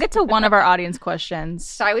questions. We'll get to one of our audience questions.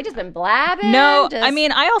 Sorry, we just been blabbing. No, I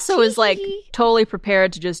mean, I also was like totally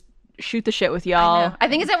prepared to just shoot the shit with y'all. I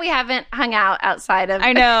think it's that we haven't hung out outside of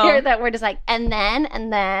here, that we're just like, and then.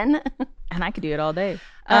 And I could do it all day.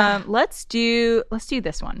 Let's do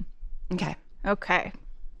this one. Okay.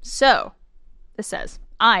 So, this says,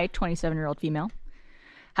 I, 27-year-old female,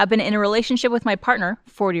 have been in a relationship with my partner,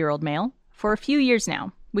 40-year-old male, for a few years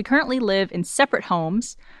now. We currently live in separate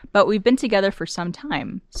homes, but we've been together for some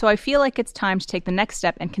time. So I feel like it's time to take the next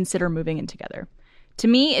step and consider moving in together. To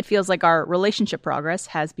me, it feels like our relationship progress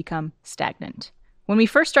has become stagnant. When we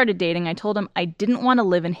first started dating, I told him I didn't want to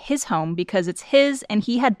live in his home because it's his and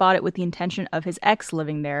he had bought it with the intention of his ex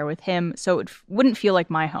living there with him, so it wouldn't feel like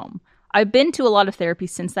my home. I've been to a lot of therapy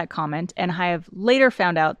since that comment, and I have later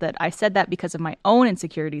found out that I said that because of my own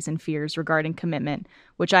insecurities and fears regarding commitment,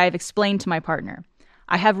 which I have explained to my partner.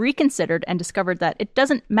 I have reconsidered and discovered that it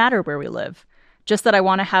doesn't matter where we live, just that I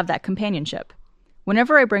want to have that companionship.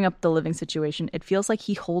 Whenever I bring up the living situation, it feels like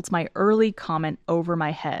he holds my early comment over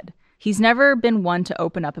my head. He's never been one to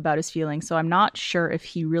open up about his feelings, so I'm not sure if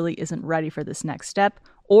he really isn't ready for this next step,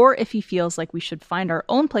 or if he feels like we should find our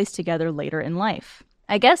own place together later in life.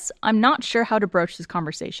 I guess I'm not sure how to broach this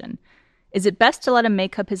conversation. Is it best to let him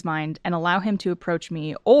make up his mind and allow him to approach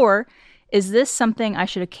me, or is this something I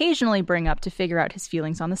should occasionally bring up to figure out his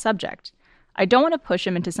feelings on the subject? I don't want to push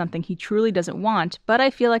him into something he truly doesn't want, but I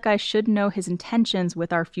feel like I should know his intentions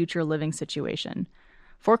with our future living situation.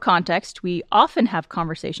 For context, we often have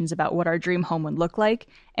conversations about what our dream home would look like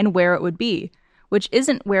and where it would be, which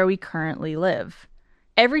isn't where we currently live.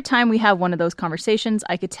 Every time we have one of those conversations,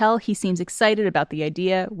 I could tell he seems excited about the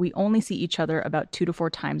idea. We only see each other about 2 to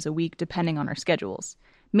 4 times a week, depending on our schedules.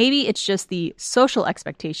 Maybe it's just the social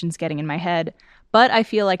expectations getting in my head, but I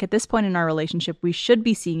feel like at this point in our relationship, we should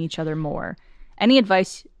be seeing each other more. Any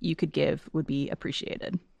advice you could give would be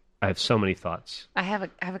appreciated. I have so many thoughts. I have a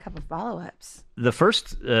couple of follow-ups. The first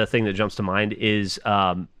thing that jumps to mind is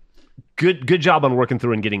good job on working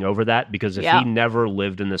through and getting over that, because if he never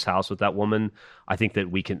lived in this house with that woman, I think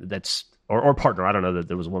that we can, or partner, I don't know that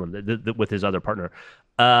there was a woman that with his other partner.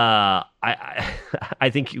 I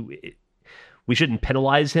think we shouldn't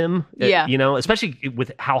penalize him, especially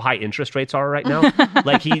with how high interest rates are right now.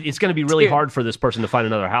 Like it's going to be really hard for this person to find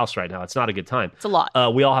another house right now. It's not a good time. It's a lot.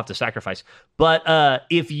 We all have to sacrifice. But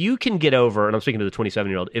if you can get over, and I'm speaking to the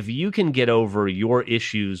 27-year-old, if you can get over your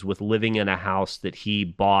issues with living in a house that he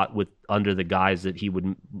bought under the guise that he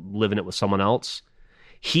would live in it with someone else,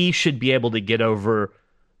 he should be able to get over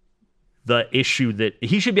the issue that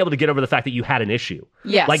he should be able to get over the fact that you had an issue.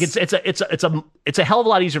 Yes. Like it's a hell of a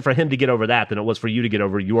lot easier for him to get over that than it was for you to get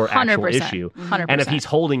over your 100%, actual issue. 100%. And if he's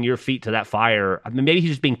holding your feet to that fire, I mean, maybe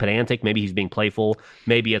he's just being pedantic, maybe he's being playful,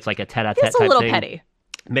 maybe it's like a tête-à-tête type thing. It's a little petty.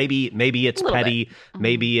 Maybe it's petty,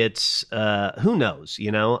 maybe it's who knows,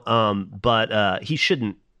 but he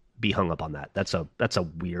shouldn't be hung up on that. That's a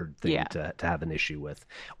weird thing to have an issue with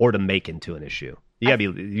or to make into an issue.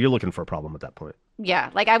 You're looking for a problem at that point.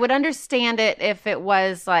 Yeah, like I would understand it if it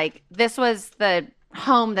was like this was the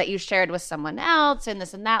home that you shared with someone else and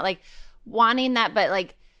this and that, like wanting that, but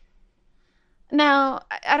like no,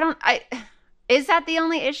 I don't. Is that the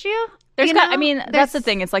only issue? That's the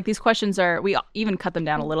thing. It's like these questions we even cut them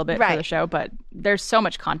down a little bit for the show, but there's so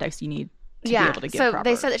much context you need to be able to give proper.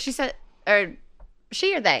 They said that she said, or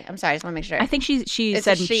she or they. I'm sorry, I just want to make sure. I think she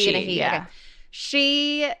said she and a he. Yeah. Okay.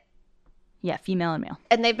 She. Yeah, female and male.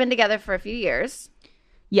 And they've been together for a few years.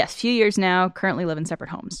 Yes, few years now, currently live in separate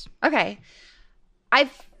homes. Okay. I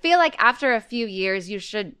feel like after a few years, you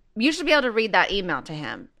should be able to read that email to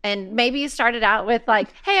him. And maybe you started out with like,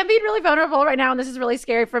 hey, I'm being really vulnerable right now and this is really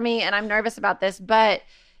scary for me and I'm nervous about this. But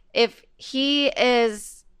if he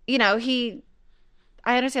is, I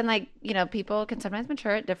understand like, people can sometimes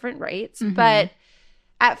mature at different rates. Mm-hmm. But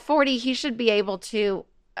at 40, he should be able to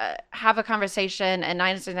have a conversation, and I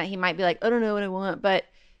understand that he might be like, I don't know what I want, but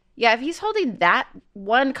yeah, if he's holding that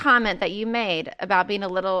one comment that you made about being a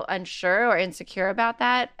little unsure or insecure about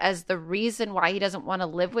that as the reason why he doesn't want to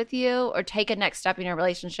live with you or take a next step in your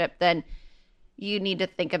relationship, then you need to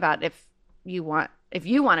think about if you want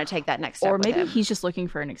to take that next step. Or maybe with him. He's just looking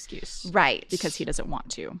for an excuse, right? Because he doesn't want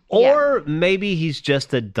to. Or maybe he's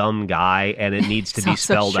just a dumb guy, and it needs to be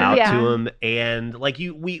spelled out to him. And like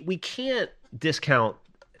we can't discount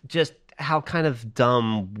just how kind of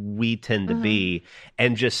dumb we tend to be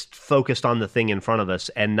and just focused on the thing in front of us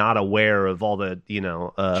and not aware of all the,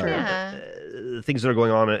 things that are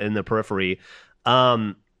going on in the periphery.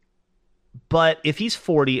 But if he's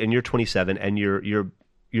 40 and you're 27 and you're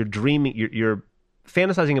dreaming, you're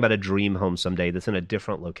fantasizing about a dream home someday that's in a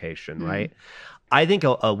different location, right? I think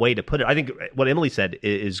a way to put it, I think what Emily said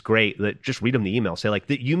is great. That just read him the email. Say like,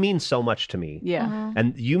 you mean so much to me. Yeah. Mm-hmm.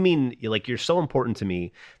 And you mean like, you're so important to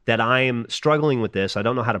me that I am struggling with this. I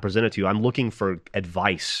don't know how to present it to you. I'm looking for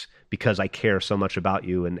advice because I care so much about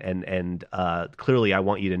you. And clearly I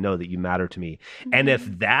want you to know that you matter to me. Mm-hmm. And if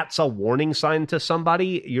that's a warning sign to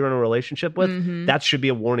somebody you're in a relationship with, that should be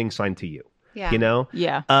a warning sign to you. Yeah.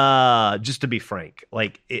 Yeah. Just to be frank,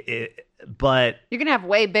 like but you're going to have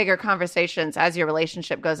way bigger conversations as your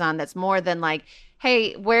relationship goes on. That's more than like,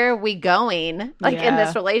 hey, where are we going? Like in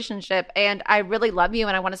this relationship? And I really love you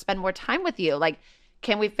and I want to spend more time with you. Like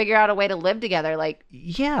can we figure out a way to live together? Like,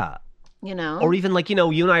 yeah. You know, or even like, you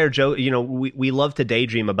and I are we love to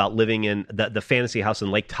daydream about living in the fantasy house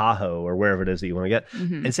in Lake Tahoe or wherever it is that you want to get,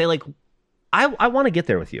 and say like, I want to get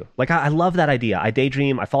there with you. Like, I love that idea. I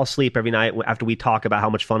daydream. I fall asleep every night after we talk about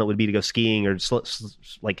how much fun it would be to go skiing or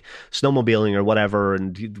like snowmobiling or whatever,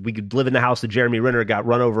 and we could live in the house that Jeremy Renner got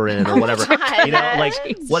run over in or whatever. Like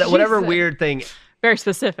whatever weird thing. Very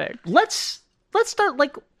specific. Let's start.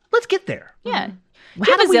 Like, let's get there. Yeah. What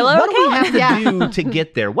do we have to do to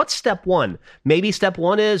get there? What's step one? Maybe step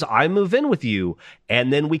one is I move in with you,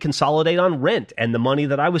 and then we consolidate on rent, and the money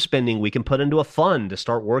that I was spending we can put into a fund to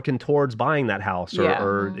start working towards buying that house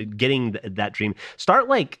or getting that dream. Start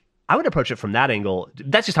like, I would approach it from that angle.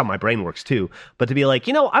 That's just how my brain works too. But to be like,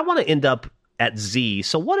 I want to end up at Z.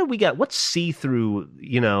 So what do we got? What's C through,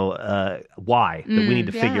 Y that we need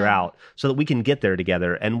to figure out so that we can get there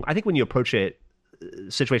together? And I think when you approach it,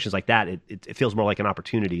 situations like that, it feels more like an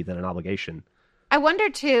opportunity than an obligation. I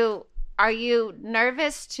wonder too, are you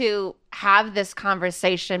nervous to have this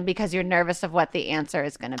conversation because you're nervous of what the answer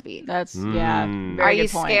is going to be? That's very Are you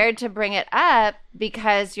good point. scared to bring it up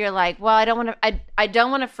because you're like, well, I don't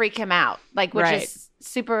want to freak him out, like, which is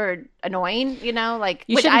super annoying, like,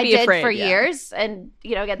 which I did for years. And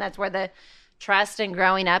again, that's where the trust and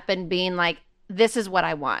growing up and being like, this is what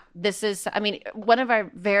I want. This is, one of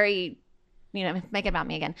our very, make it about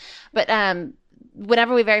me again. But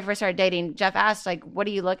whenever we very first started dating, Geoff asked, like, what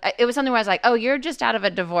do you look? It was something where I was like, oh, you're just out of a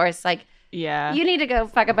divorce. Like, you need to go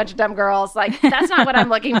fuck a bunch of dumb girls. Like, that's not what I'm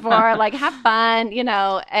looking for. Like, have fun,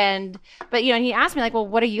 but he asked me, like, well,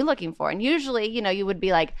 what are you looking for? And usually, you would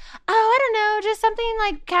be like, oh, I don't know, just something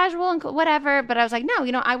like casual and whatever. But I was like,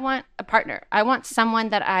 no, I want a partner. I want someone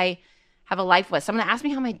that I have a life with, someone that asks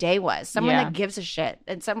me how my day was, someone that gives a shit,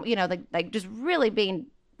 and some, like like just really being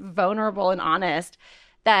vulnerable and honest.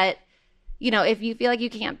 That if you feel like you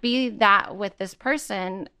can't be that with this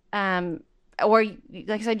person, or like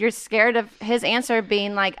I said, you're scared of his answer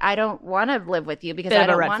being like, I don't want to live with you because I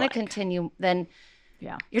don't want to continue, then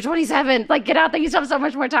you're 27, like, get out there, you still have so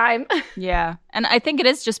much more time. And I think it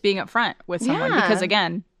is just being upfront with someone, because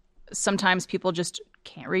again, sometimes people just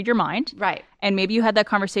can't read your mind, right? And maybe you had that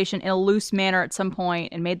conversation in a loose manner at some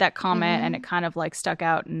point and made that comment, and it kind of like stuck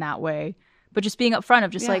out in that way. But just being upfront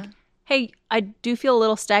of just like, hey, I do feel a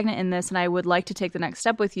little stagnant in this, and I would like to take the next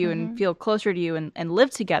step with you and feel closer to you and live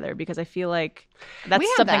together, because I feel like that's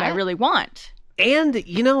something I really want. And,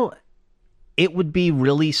 it would be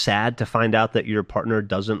really sad to find out that your partner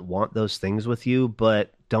doesn't want those things with you,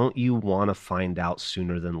 but don't you want to find out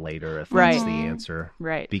sooner than later if that's the answer?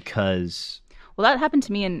 Right. Because... Well, that happened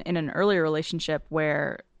to me in an earlier relationship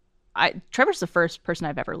where Trevor's the first person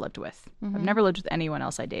I've ever lived with. I've never lived with anyone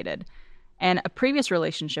else I dated. And a previous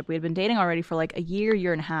relationship, we had been dating already for like a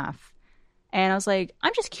year and a half. And I was like,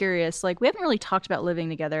 I'm just curious. Like, we haven't really talked about living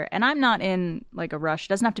together, and I'm not in like a rush. It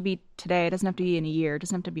doesn't have to be today. It doesn't have to be in a year. It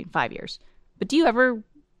doesn't have to be in 5 years. But do you ever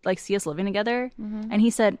like see us living together? And he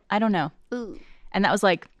said, I don't know. Ooh. And that was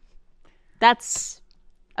like, that's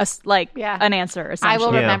an answer, essentially. I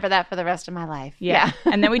will remember that for the rest of my life. Yeah.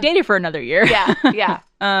 And then we dated for another year. Yeah.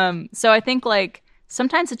 So I think like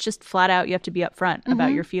sometimes it's just flat out, you have to be upfront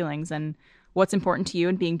about your feelings and what's important to you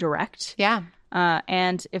and being direct. Yeah.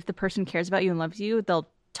 And if the person cares about you and loves you, they'll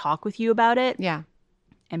talk with you about it. Yeah.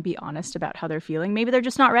 And be honest about how they're feeling. Maybe they're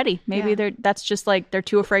just not ready. Maybe that's just like they're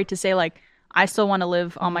too afraid to say like, I still want to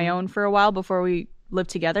live on my own for a while before we live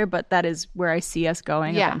together, but that is where I see us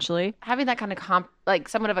going eventually. Having that kind of like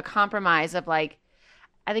somewhat of a compromise of like,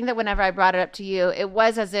 I think that whenever I brought it up to you, it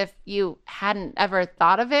was as if you hadn't ever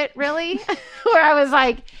thought of it really. Where I was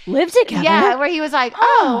like, live together? Yeah, where he was like,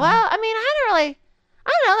 oh, well, I mean, I hadn't really,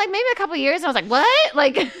 I don't know, like maybe a couple of years. And I was like, what?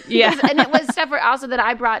 Like, and it was stuff where also that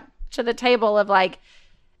I brought to the table of like,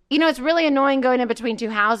 it's really annoying going in between two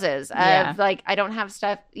houses of like, I don't have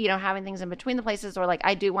stuff, having things in between the places, or like,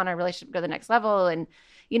 I do want our relationship to go to the next level and,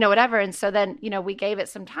 whatever. And so then, we gave it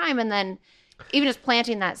some time, and then even just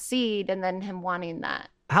planting that seed and then him wanting that.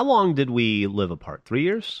 How long did we live apart? 3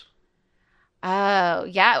 years? Oh,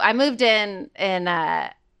 yeah. I moved in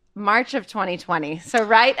March of 2020. So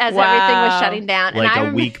right as everything was shutting down. Like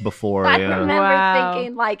a week before. I remember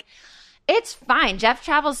thinking like, it's fine. Geoff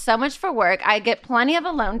travels so much for work. I get plenty of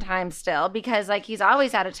alone time still because like he's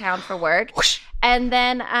always out of town for work. And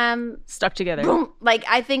then stuck together. Boom, like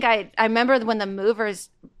I think I remember when the movers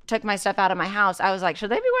took my stuff out of my house, I was like, should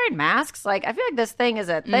they be wearing masks? Like I feel like this thing is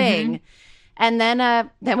a thing. And then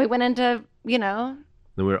we went into,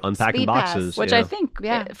 Then we were unpacking Speed boxes. pass. Which I think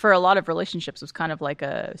for a lot of relationships was kind of like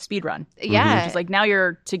a speed run. Yeah. It's like now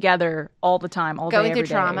you're together all the time, all going day, through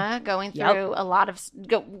every trauma, day. going through a lot of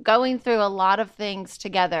going through a lot of things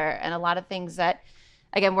together, and a lot of things that,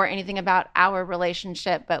 again, weren't anything about our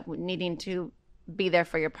relationship, but needing to be there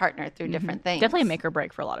for your partner through different things. Definitely a make or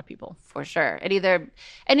break for a lot of people. For sure.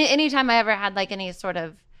 Anytime I ever had like any sort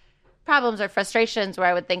of problems or frustrations where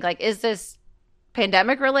I would think like, is this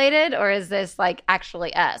pandemic related or is this like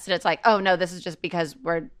actually us? And it's like, oh no, this is just because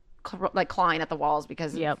we're like clawing at the walls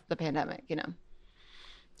because of the pandemic,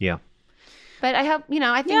 Yeah. But I hope,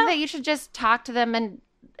 I think that you should just talk to them, and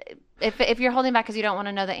if you're holding back because you don't want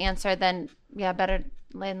to know the answer, then better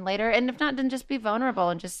than later. And if not, then just be vulnerable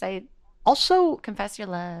and just say, also confess your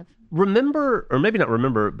love. Remember, or maybe not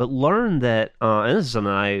remember, but learn that, and this is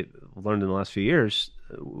something I learned in the last few years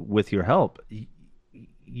with your help,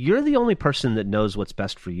 you're the only person that knows what's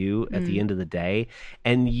best for you at the end of the day.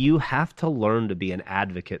 And you have to learn to be an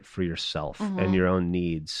advocate for yourself and your own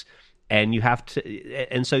needs. And you have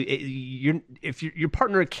to, and so if your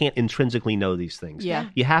partner can't intrinsically know these things,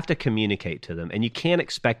 you have to communicate to them, and you can't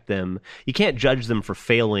expect them, you can't judge them for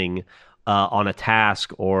failing on a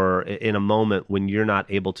task or in a moment when you're not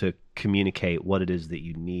able to communicate what it is that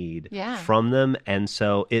you need from them. And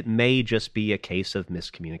so it may just be a case of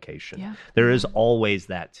miscommunication. Yeah. There is always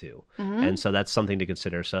that too. And so that's something to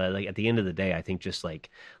consider. So like at the end of the day, I think just like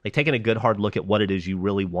taking a good hard look at what it is you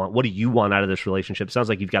really want. What do you want out of this relationship? It sounds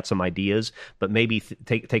like you've got some ideas, but maybe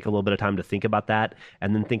take a little bit of time to think about that,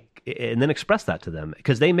 and then express that to them,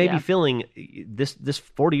 because they may be feeling this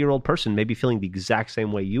 40-year-old person may be feeling the exact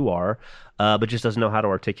same way you are, but just doesn't know how to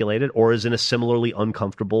articulate it, or is in a similarly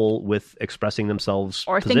uncomfortable with expressing themselves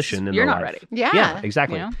or position in you're their not life. ready. Yeah,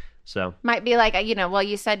 exactly. So might be like, well,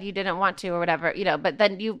 you said you didn't want to or whatever, but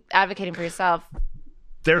then you advocating for yourself.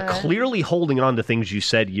 They're clearly holding on to things you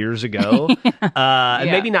said years ago,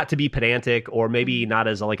 and maybe not to be pedantic, or maybe not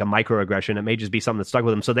as like a microaggression. It may just be something that stuck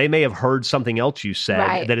with them. So they may have heard something else you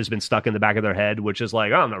said that has been stuck in the back of their head, which is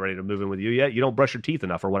like, oh, I'm not ready to move in with you yet. You don't brush your teeth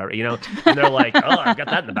enough or whatever, And they're like, oh, I've got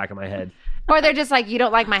that in the back of my head. Or they're just like, you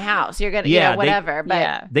don't like my house. You're going to, whatever.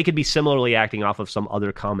 But they could be similarly acting off of some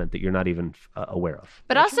other comment that you're not even aware of.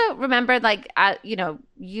 But also remember, like,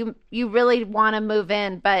 you really want to move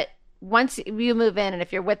in, but once you move in, and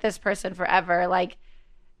if you're with this person forever, like,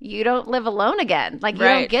 you don't live alone again. Like, you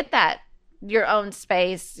don't get that, your own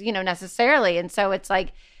space, necessarily. And so it's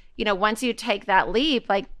like, once you take that leap,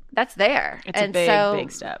 like, that's there. It's a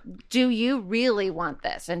big step. Do you really want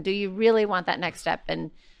this? And do you really want that next step? And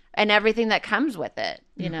everything that comes with it,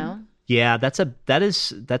 Yeah, that's a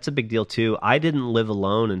big deal too. I didn't live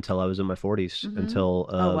alone until I was in my 40s,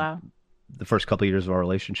 until the first couple of years of our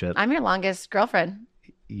relationship. I'm your longest girlfriend.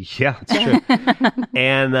 Yeah, it's true.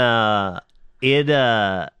 And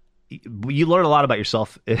you learn a lot about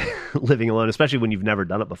yourself living alone, especially when you've never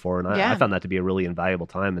done it before. And I found that to be a really invaluable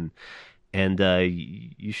time. And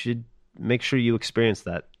you should make sure you experience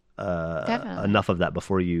that enough of that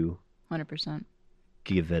before you 100%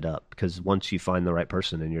 give it up, because once you find the right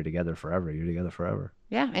person and you're together forever, you're together forever.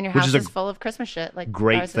 Yeah, and your house is full of Christmas shit. Like,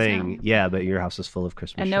 great thing. Yeah, but your house is full of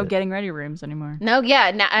Christmas and shit. no getting ready rooms anymore. No,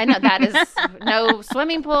 I know that is no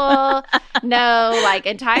swimming pool, no like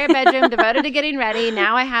entire bedroom devoted to getting ready.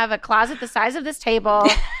 Now I have a closet the size of this table,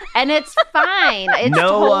 and it's fine. It's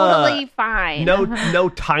totally fine. No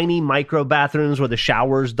tiny micro bathrooms where the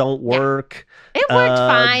showers don't work. It worked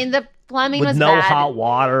fine. The plumbing was no bad. Hot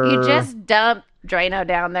water. You just dump Drano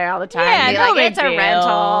down there all the time. Yeah, no it's a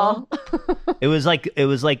rental. It was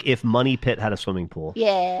like if Money Pit had a swimming pool.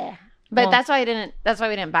 Yeah, but that's why we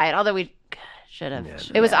didn't buy it. Although we should have.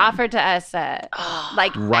 It was offered to us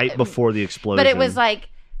like right before the explosion. But it was like,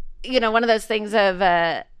 one of those things of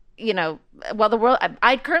well, the world.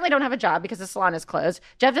 I currently don't have a job because the salon is closed.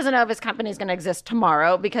 Jeff doesn't know if his company is going to exist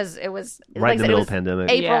tomorrow because it was right in the middle of the pandemic,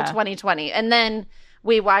 April 2020, and then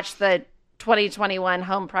we watched the 2021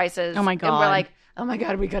 home prices. Oh my God. And we're like, oh my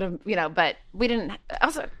God, we could have, but we didn't.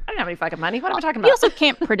 Also, I didn't have any fucking money. What am I talking about? You also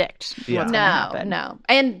can't predict what's going to happen. No.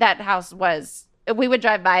 And that house we would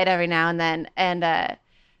drive by it every now and then, and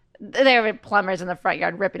there were plumbers in the front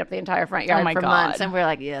yard ripping up the entire front yard for months. And we're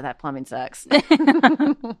like, yeah, that plumbing sucks.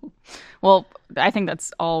 Well, I think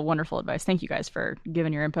that's all wonderful advice. Thank you guys for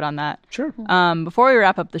giving your input on that. Sure. Before we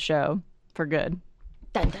wrap up the show for good.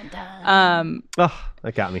 Dun, dun, dun.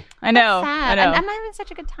 That got me. I know. I'm having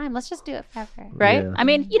such a good time. Let's just do it forever. Right? Yeah. I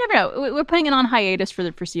mean, you never know. We're putting it on hiatus for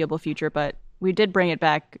the foreseeable future, but we did bring it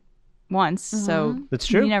back once. So that's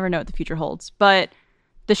true. You never know what the future holds. But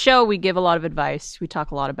the show, we give a lot of advice. We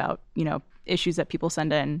talk a lot about, issues that people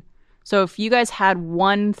send in. So if you guys had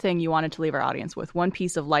one thing you wanted to leave our audience with, one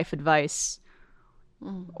piece of life advice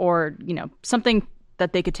or, something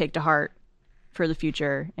that they could take to heart for the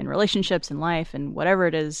future in relationships and life and whatever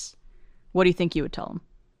it is, what do you think you would tell them?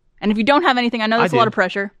 And if you don't have anything, I know that's a lot of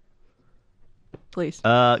pressure. Please.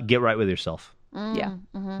 Get right with yourself. Yeah.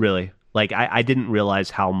 Mm-hmm. Really. Like, I didn't realize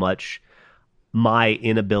how much my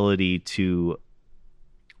inability to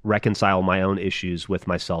reconcile my own issues with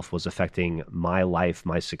myself was affecting my life,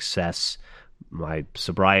 my success, my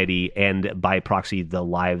sobriety, and by proxy, the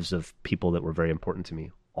lives of people that were very important to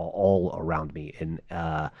me, all around me. And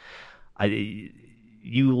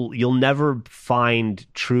you'll never find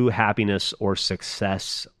true happiness or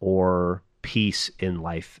success or peace in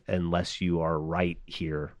life unless you are right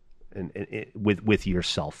here and with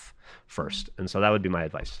yourself first. And so that would be my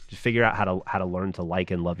advice: to figure out how to learn to like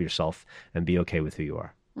and love yourself and be okay with who you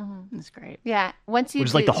are. Mm-hmm. That's great. Yeah. Which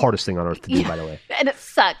is like the hardest thing on earth to do, by the way. And it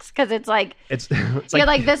sucks because it's like it's you're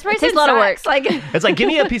like this person takes a lot of work. Like it's like, give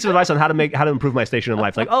me a piece of advice on how to improve my station in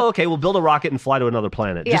life. Like, oh, okay, we'll build a rocket and fly to another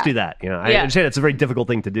planet. Just do that. I understand it's a very difficult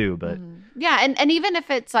thing to do, but yeah, and even if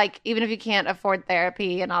it's like, even if you can't afford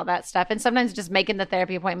therapy and all that stuff, and sometimes just making the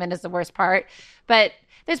therapy appointment is the worst part. But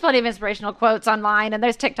there's plenty of inspirational quotes online, and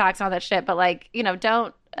there's TikToks and all that shit. But like,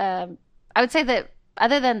 don't. I would say that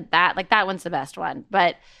other than that, like that one's the best one.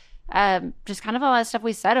 But just kind of all that stuff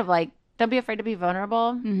we said of like, don't be afraid to be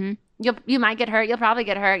vulnerable. Mm-hmm. You might get hurt. You'll probably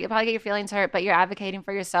get hurt. You'll probably get your feelings hurt, but you're advocating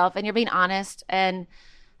for yourself and you're being honest. And,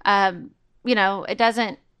 it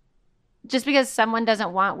doesn't, just because someone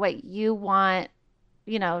doesn't want what you want,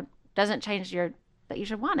 doesn't change that you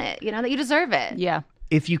should want it, that you deserve it. Yeah.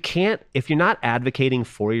 If you're not advocating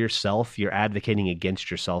for yourself, you're advocating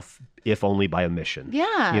against yourself, if only by omission.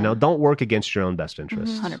 Yeah. Don't work against your own best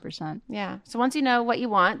interests. 100%. Yeah. So once you know what you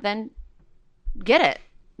want, then get it,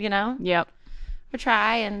 Yep. Or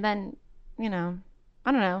try, and then, I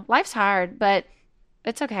don't know. Life's hard, but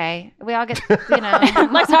it's okay. We all get,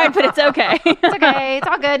 Life's hard, but it's okay. It's okay. It's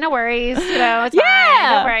all good. No worries. It's fine.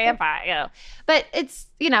 Don't worry. I'm fine. But it's,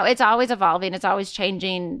 it's always evolving. It's always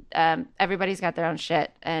changing. Everybody's got their own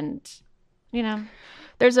shit, and,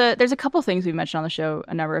 There's a couple things we've mentioned on the show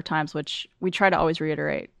a number of times, which we try to always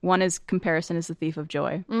reiterate. One is comparison is the thief of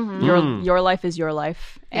joy. Mm-hmm. Your life is your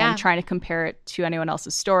life, and trying to compare it to anyone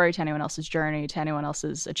else's story, to anyone else's journey, to anyone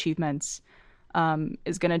else's achievements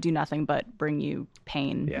is going to do nothing but bring you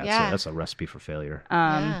pain. Yeah. That's a recipe for failure.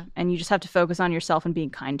 And you just have to focus on yourself and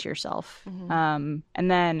being kind to yourself. Mm-hmm.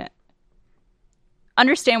 And then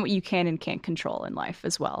understand what you can and can't control in life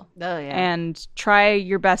as well. Oh, yeah. And try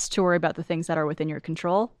your best to worry about the things that are within your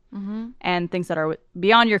control, and things that are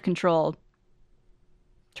beyond your control,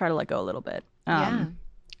 try to let go a little bit.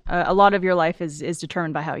 A lot of your life is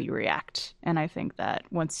determined by how you react. And I think that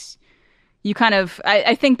once you kind of,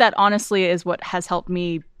 I think that honestly is what has helped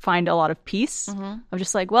me find a lot of peace. Of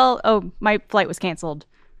just like, my flight was canceled.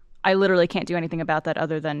 I literally can't do anything about that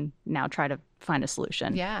other than now try to find a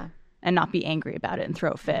solution. Yeah. And not be angry about it and throw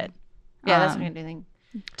a fit. Yeah, that's what I'm doing.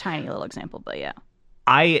 Tiny little example, but yeah.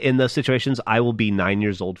 In those situations, I will be 9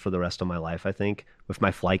 years old for the rest of my life, I think. If my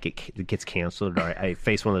flight gets canceled or I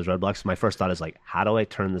face one of those roadblocks, my first thought is like, how do I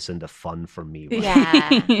turn this into fun for me?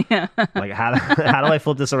 Yeah. Like, how do I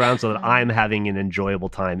flip this around so that I'm having an enjoyable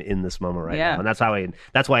time in this moment right now? And that's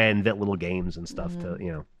why I invent little games and stuff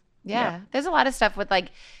to, Yeah. There's a lot of stuff with like,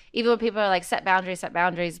 even when people are like, set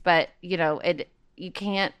boundaries, but you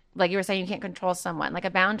can't, like you were saying, you can't control someone. Like a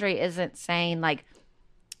boundary isn't saying like,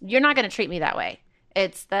 you're not going to treat me that way.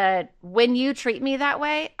 It's that when you treat me that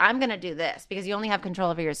way, I'm going to do this because you only have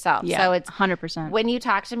control over yourself. Yeah, so it's 100%. When you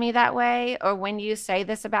talk to me that way or when you say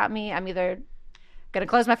this about me, I'm either going to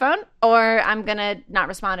close my phone or I'm going to not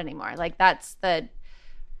respond anymore. Like that's the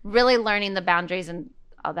really learning the boundaries and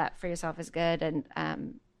all that for yourself is good. And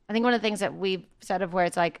I think one of the things that we've said of where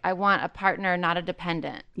it's like, I want a partner, not a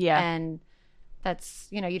dependent. Yeah. And that's,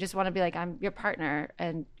 you just want to be like, I'm your partner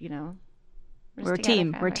and, we're a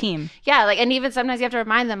team. We're a team. Yeah. Like, and even sometimes you have to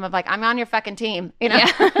remind them of like, I'm on your fucking team, Yeah.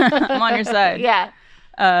 I'm on your side. Yeah.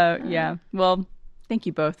 Yeah. Well, thank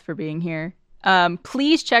you both for being here.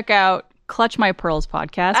 Please check out Clutch My Pearls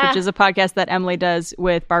podcast, which is a podcast that Emily does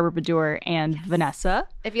with Barbara Badur and Vanessa.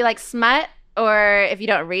 If you like smut or if you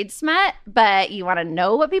don't read smut, but you want to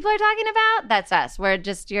know what people are talking about, that's us. We're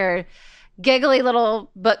just your giggly little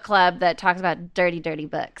book club that talks about dirty, dirty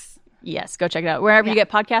books. Yes, go check it out. Wherever you get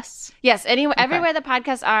podcasts? Yes, everywhere the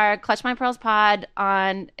podcasts are. Clutch My Pearls Pod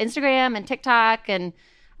on Instagram and TikTok and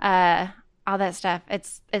all that stuff.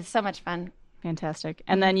 It's so much fun. Fantastic.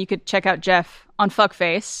 And then you could check out Geoff on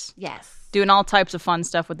Fuckface. Yes. Doing all types of fun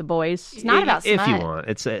stuff with the boys. It's not about smut. If you want.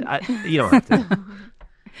 You don't have to.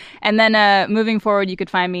 And then moving forward, you could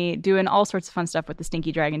find me doing all sorts of fun stuff with the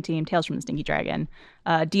Stinky Dragon team, Tales from the Stinky Dragon,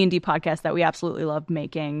 D&D podcast that we absolutely love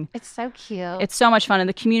making. It's so cute. It's so much fun. And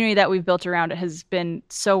the community that we've built around it has been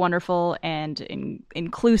so wonderful and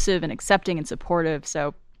inclusive and accepting and supportive.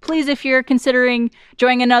 So please, if you're considering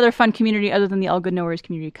joining another fun community other than the All Good Nowheres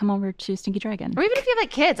community, come over to Stinky Dragon. Or even if you have like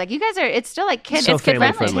kids, like you guys are, it's still like kids. So it's kid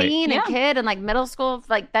family-friendly. teen and kid and like middle school.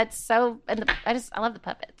 Like that's so, and I love the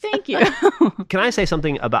puppets. Thank you. Can I say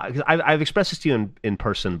something about, because I've expressed this to you in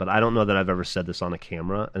person, but I don't know that I've ever said this on a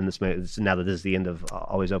camera. And now that this is the end of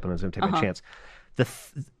Always Open, I was going to take my chance.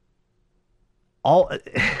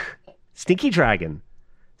 Stinky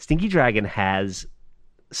Dragon has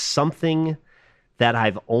something that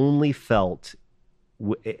I've only felt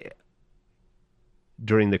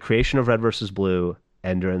during the creation of Red versus Blue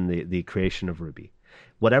and during the creation of Ruby.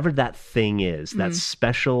 Whatever that thing is, that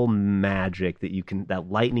special magic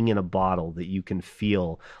that lightning in a bottle that you can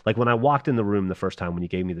feel. Like when I walked in the room the first time when you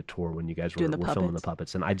gave me the tour, when you guys were filming the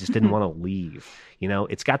puppets, and I just didn't want to leave.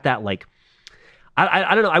 It's got that like,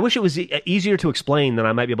 I don't know. I wish it was easier to explain, then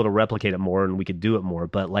I might be able to replicate it more and we could do it more.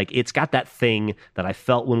 But like, it's got that thing that I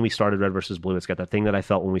felt when we started Red versus Blue. It's got that thing that I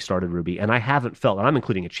felt when we started Ruby. And I haven't felt, and I'm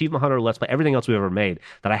including Achievement Hunter, Let's Play, everything else we've ever made,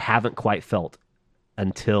 that I haven't quite felt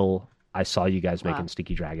until I saw you guys making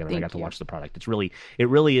Stinky Dragon and I got to watch the product. It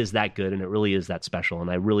really is that good and it really is that special.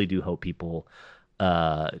 And I really do hope people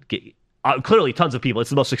get... clearly, tons of people.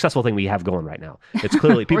 It's the most successful thing we have going right now. It's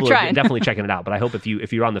clearly people are definitely checking it out. But I hope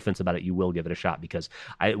if you're on the fence about it, you will give it a shot because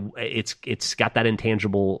it's got that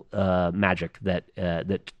intangible magic that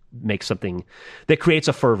makes something that creates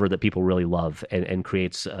a fervor that people really love and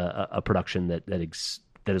creates a production that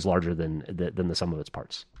is larger than the sum of its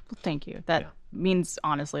parts. Well, thank you. That means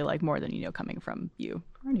honestly like more than coming from you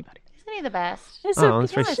or anybody. Isn't he the best? It's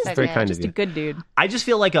very kind of you. Just a good dude. I just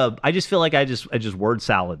feel like I just word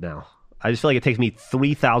salad now. I just feel like it takes me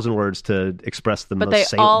 3,000 words to express the most.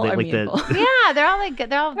 But they all are meaningful. Yeah, they're all like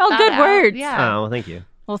they're all good words. Yeah. Oh, well, thank you.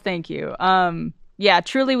 Well, thank you. Yeah,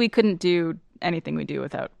 truly, we couldn't do anything we do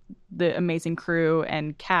without the amazing crew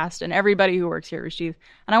and cast and everybody who works here at Rooster Teeth.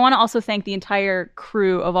 And I want to also thank the entire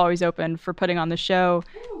crew of Always Open for putting on the show.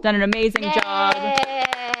 Done an amazing job.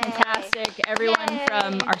 Fantastic. Everyone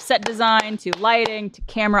from our set design to lighting to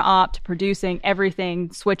camera op to producing,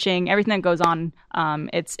 everything, switching, everything that goes on.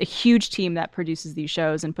 It's a huge team that produces these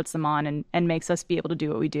shows and puts them on and makes us be able to do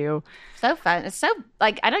what we do. So fun. It's so,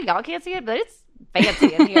 like, I know y'all can't see it, but it's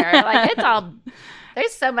fancy in here. Like, it's all,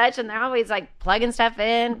 there's so much, and they're always, like, plugging stuff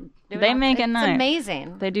in. They make it nice. It's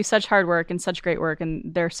amazing. They do such hard work and such great work,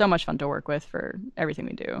 and they're so much fun to work with for everything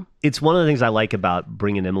we do. It's one of the things I like about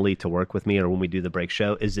bringing Emily to work with me or when we do the break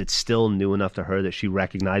show is it's still new enough to her that she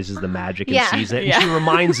recognizes the magic and sees it. And she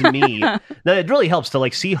reminds me. Now, it really helps to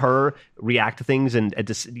like see her react to things, and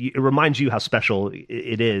it reminds you how special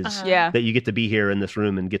it is that you get to be here in this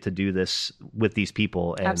room and get to do this with these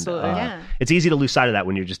people. And, absolutely. It's easy to lose sight of that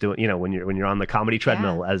when you're just doing, when you're on the comedy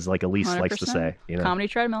treadmill, as like Elise 100%. Likes to say. Comedy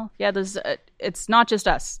treadmill. Yeah, there's it's not just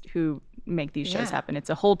us who make these shows happen.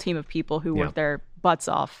 It's a whole team of people who work their butts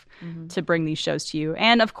off to bring these shows to you.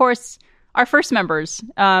 And of course, our first members.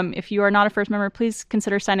 If you are not a first member, please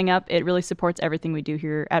consider signing up. It really supports everything we do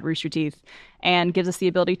here at Rooster Teeth and gives us the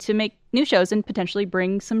ability to make new shows and potentially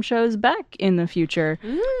bring some shows back in the future.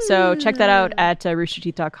 So check that out at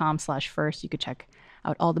roosterteeth.com/first. You could check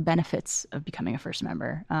out all the benefits of becoming a first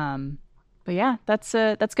member. But yeah, that's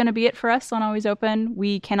going to be it for us on Always Open.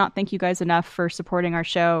 We cannot thank you guys enough for supporting our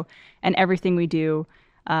show and everything we do.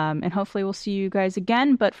 And hopefully we'll see you guys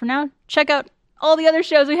again. But for now, check out all the other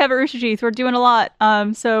shows we have at Rooster Teeth. We're doing a lot.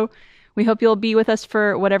 So we hope you'll be with us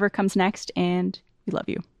for whatever comes next. And we love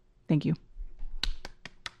you. Thank you.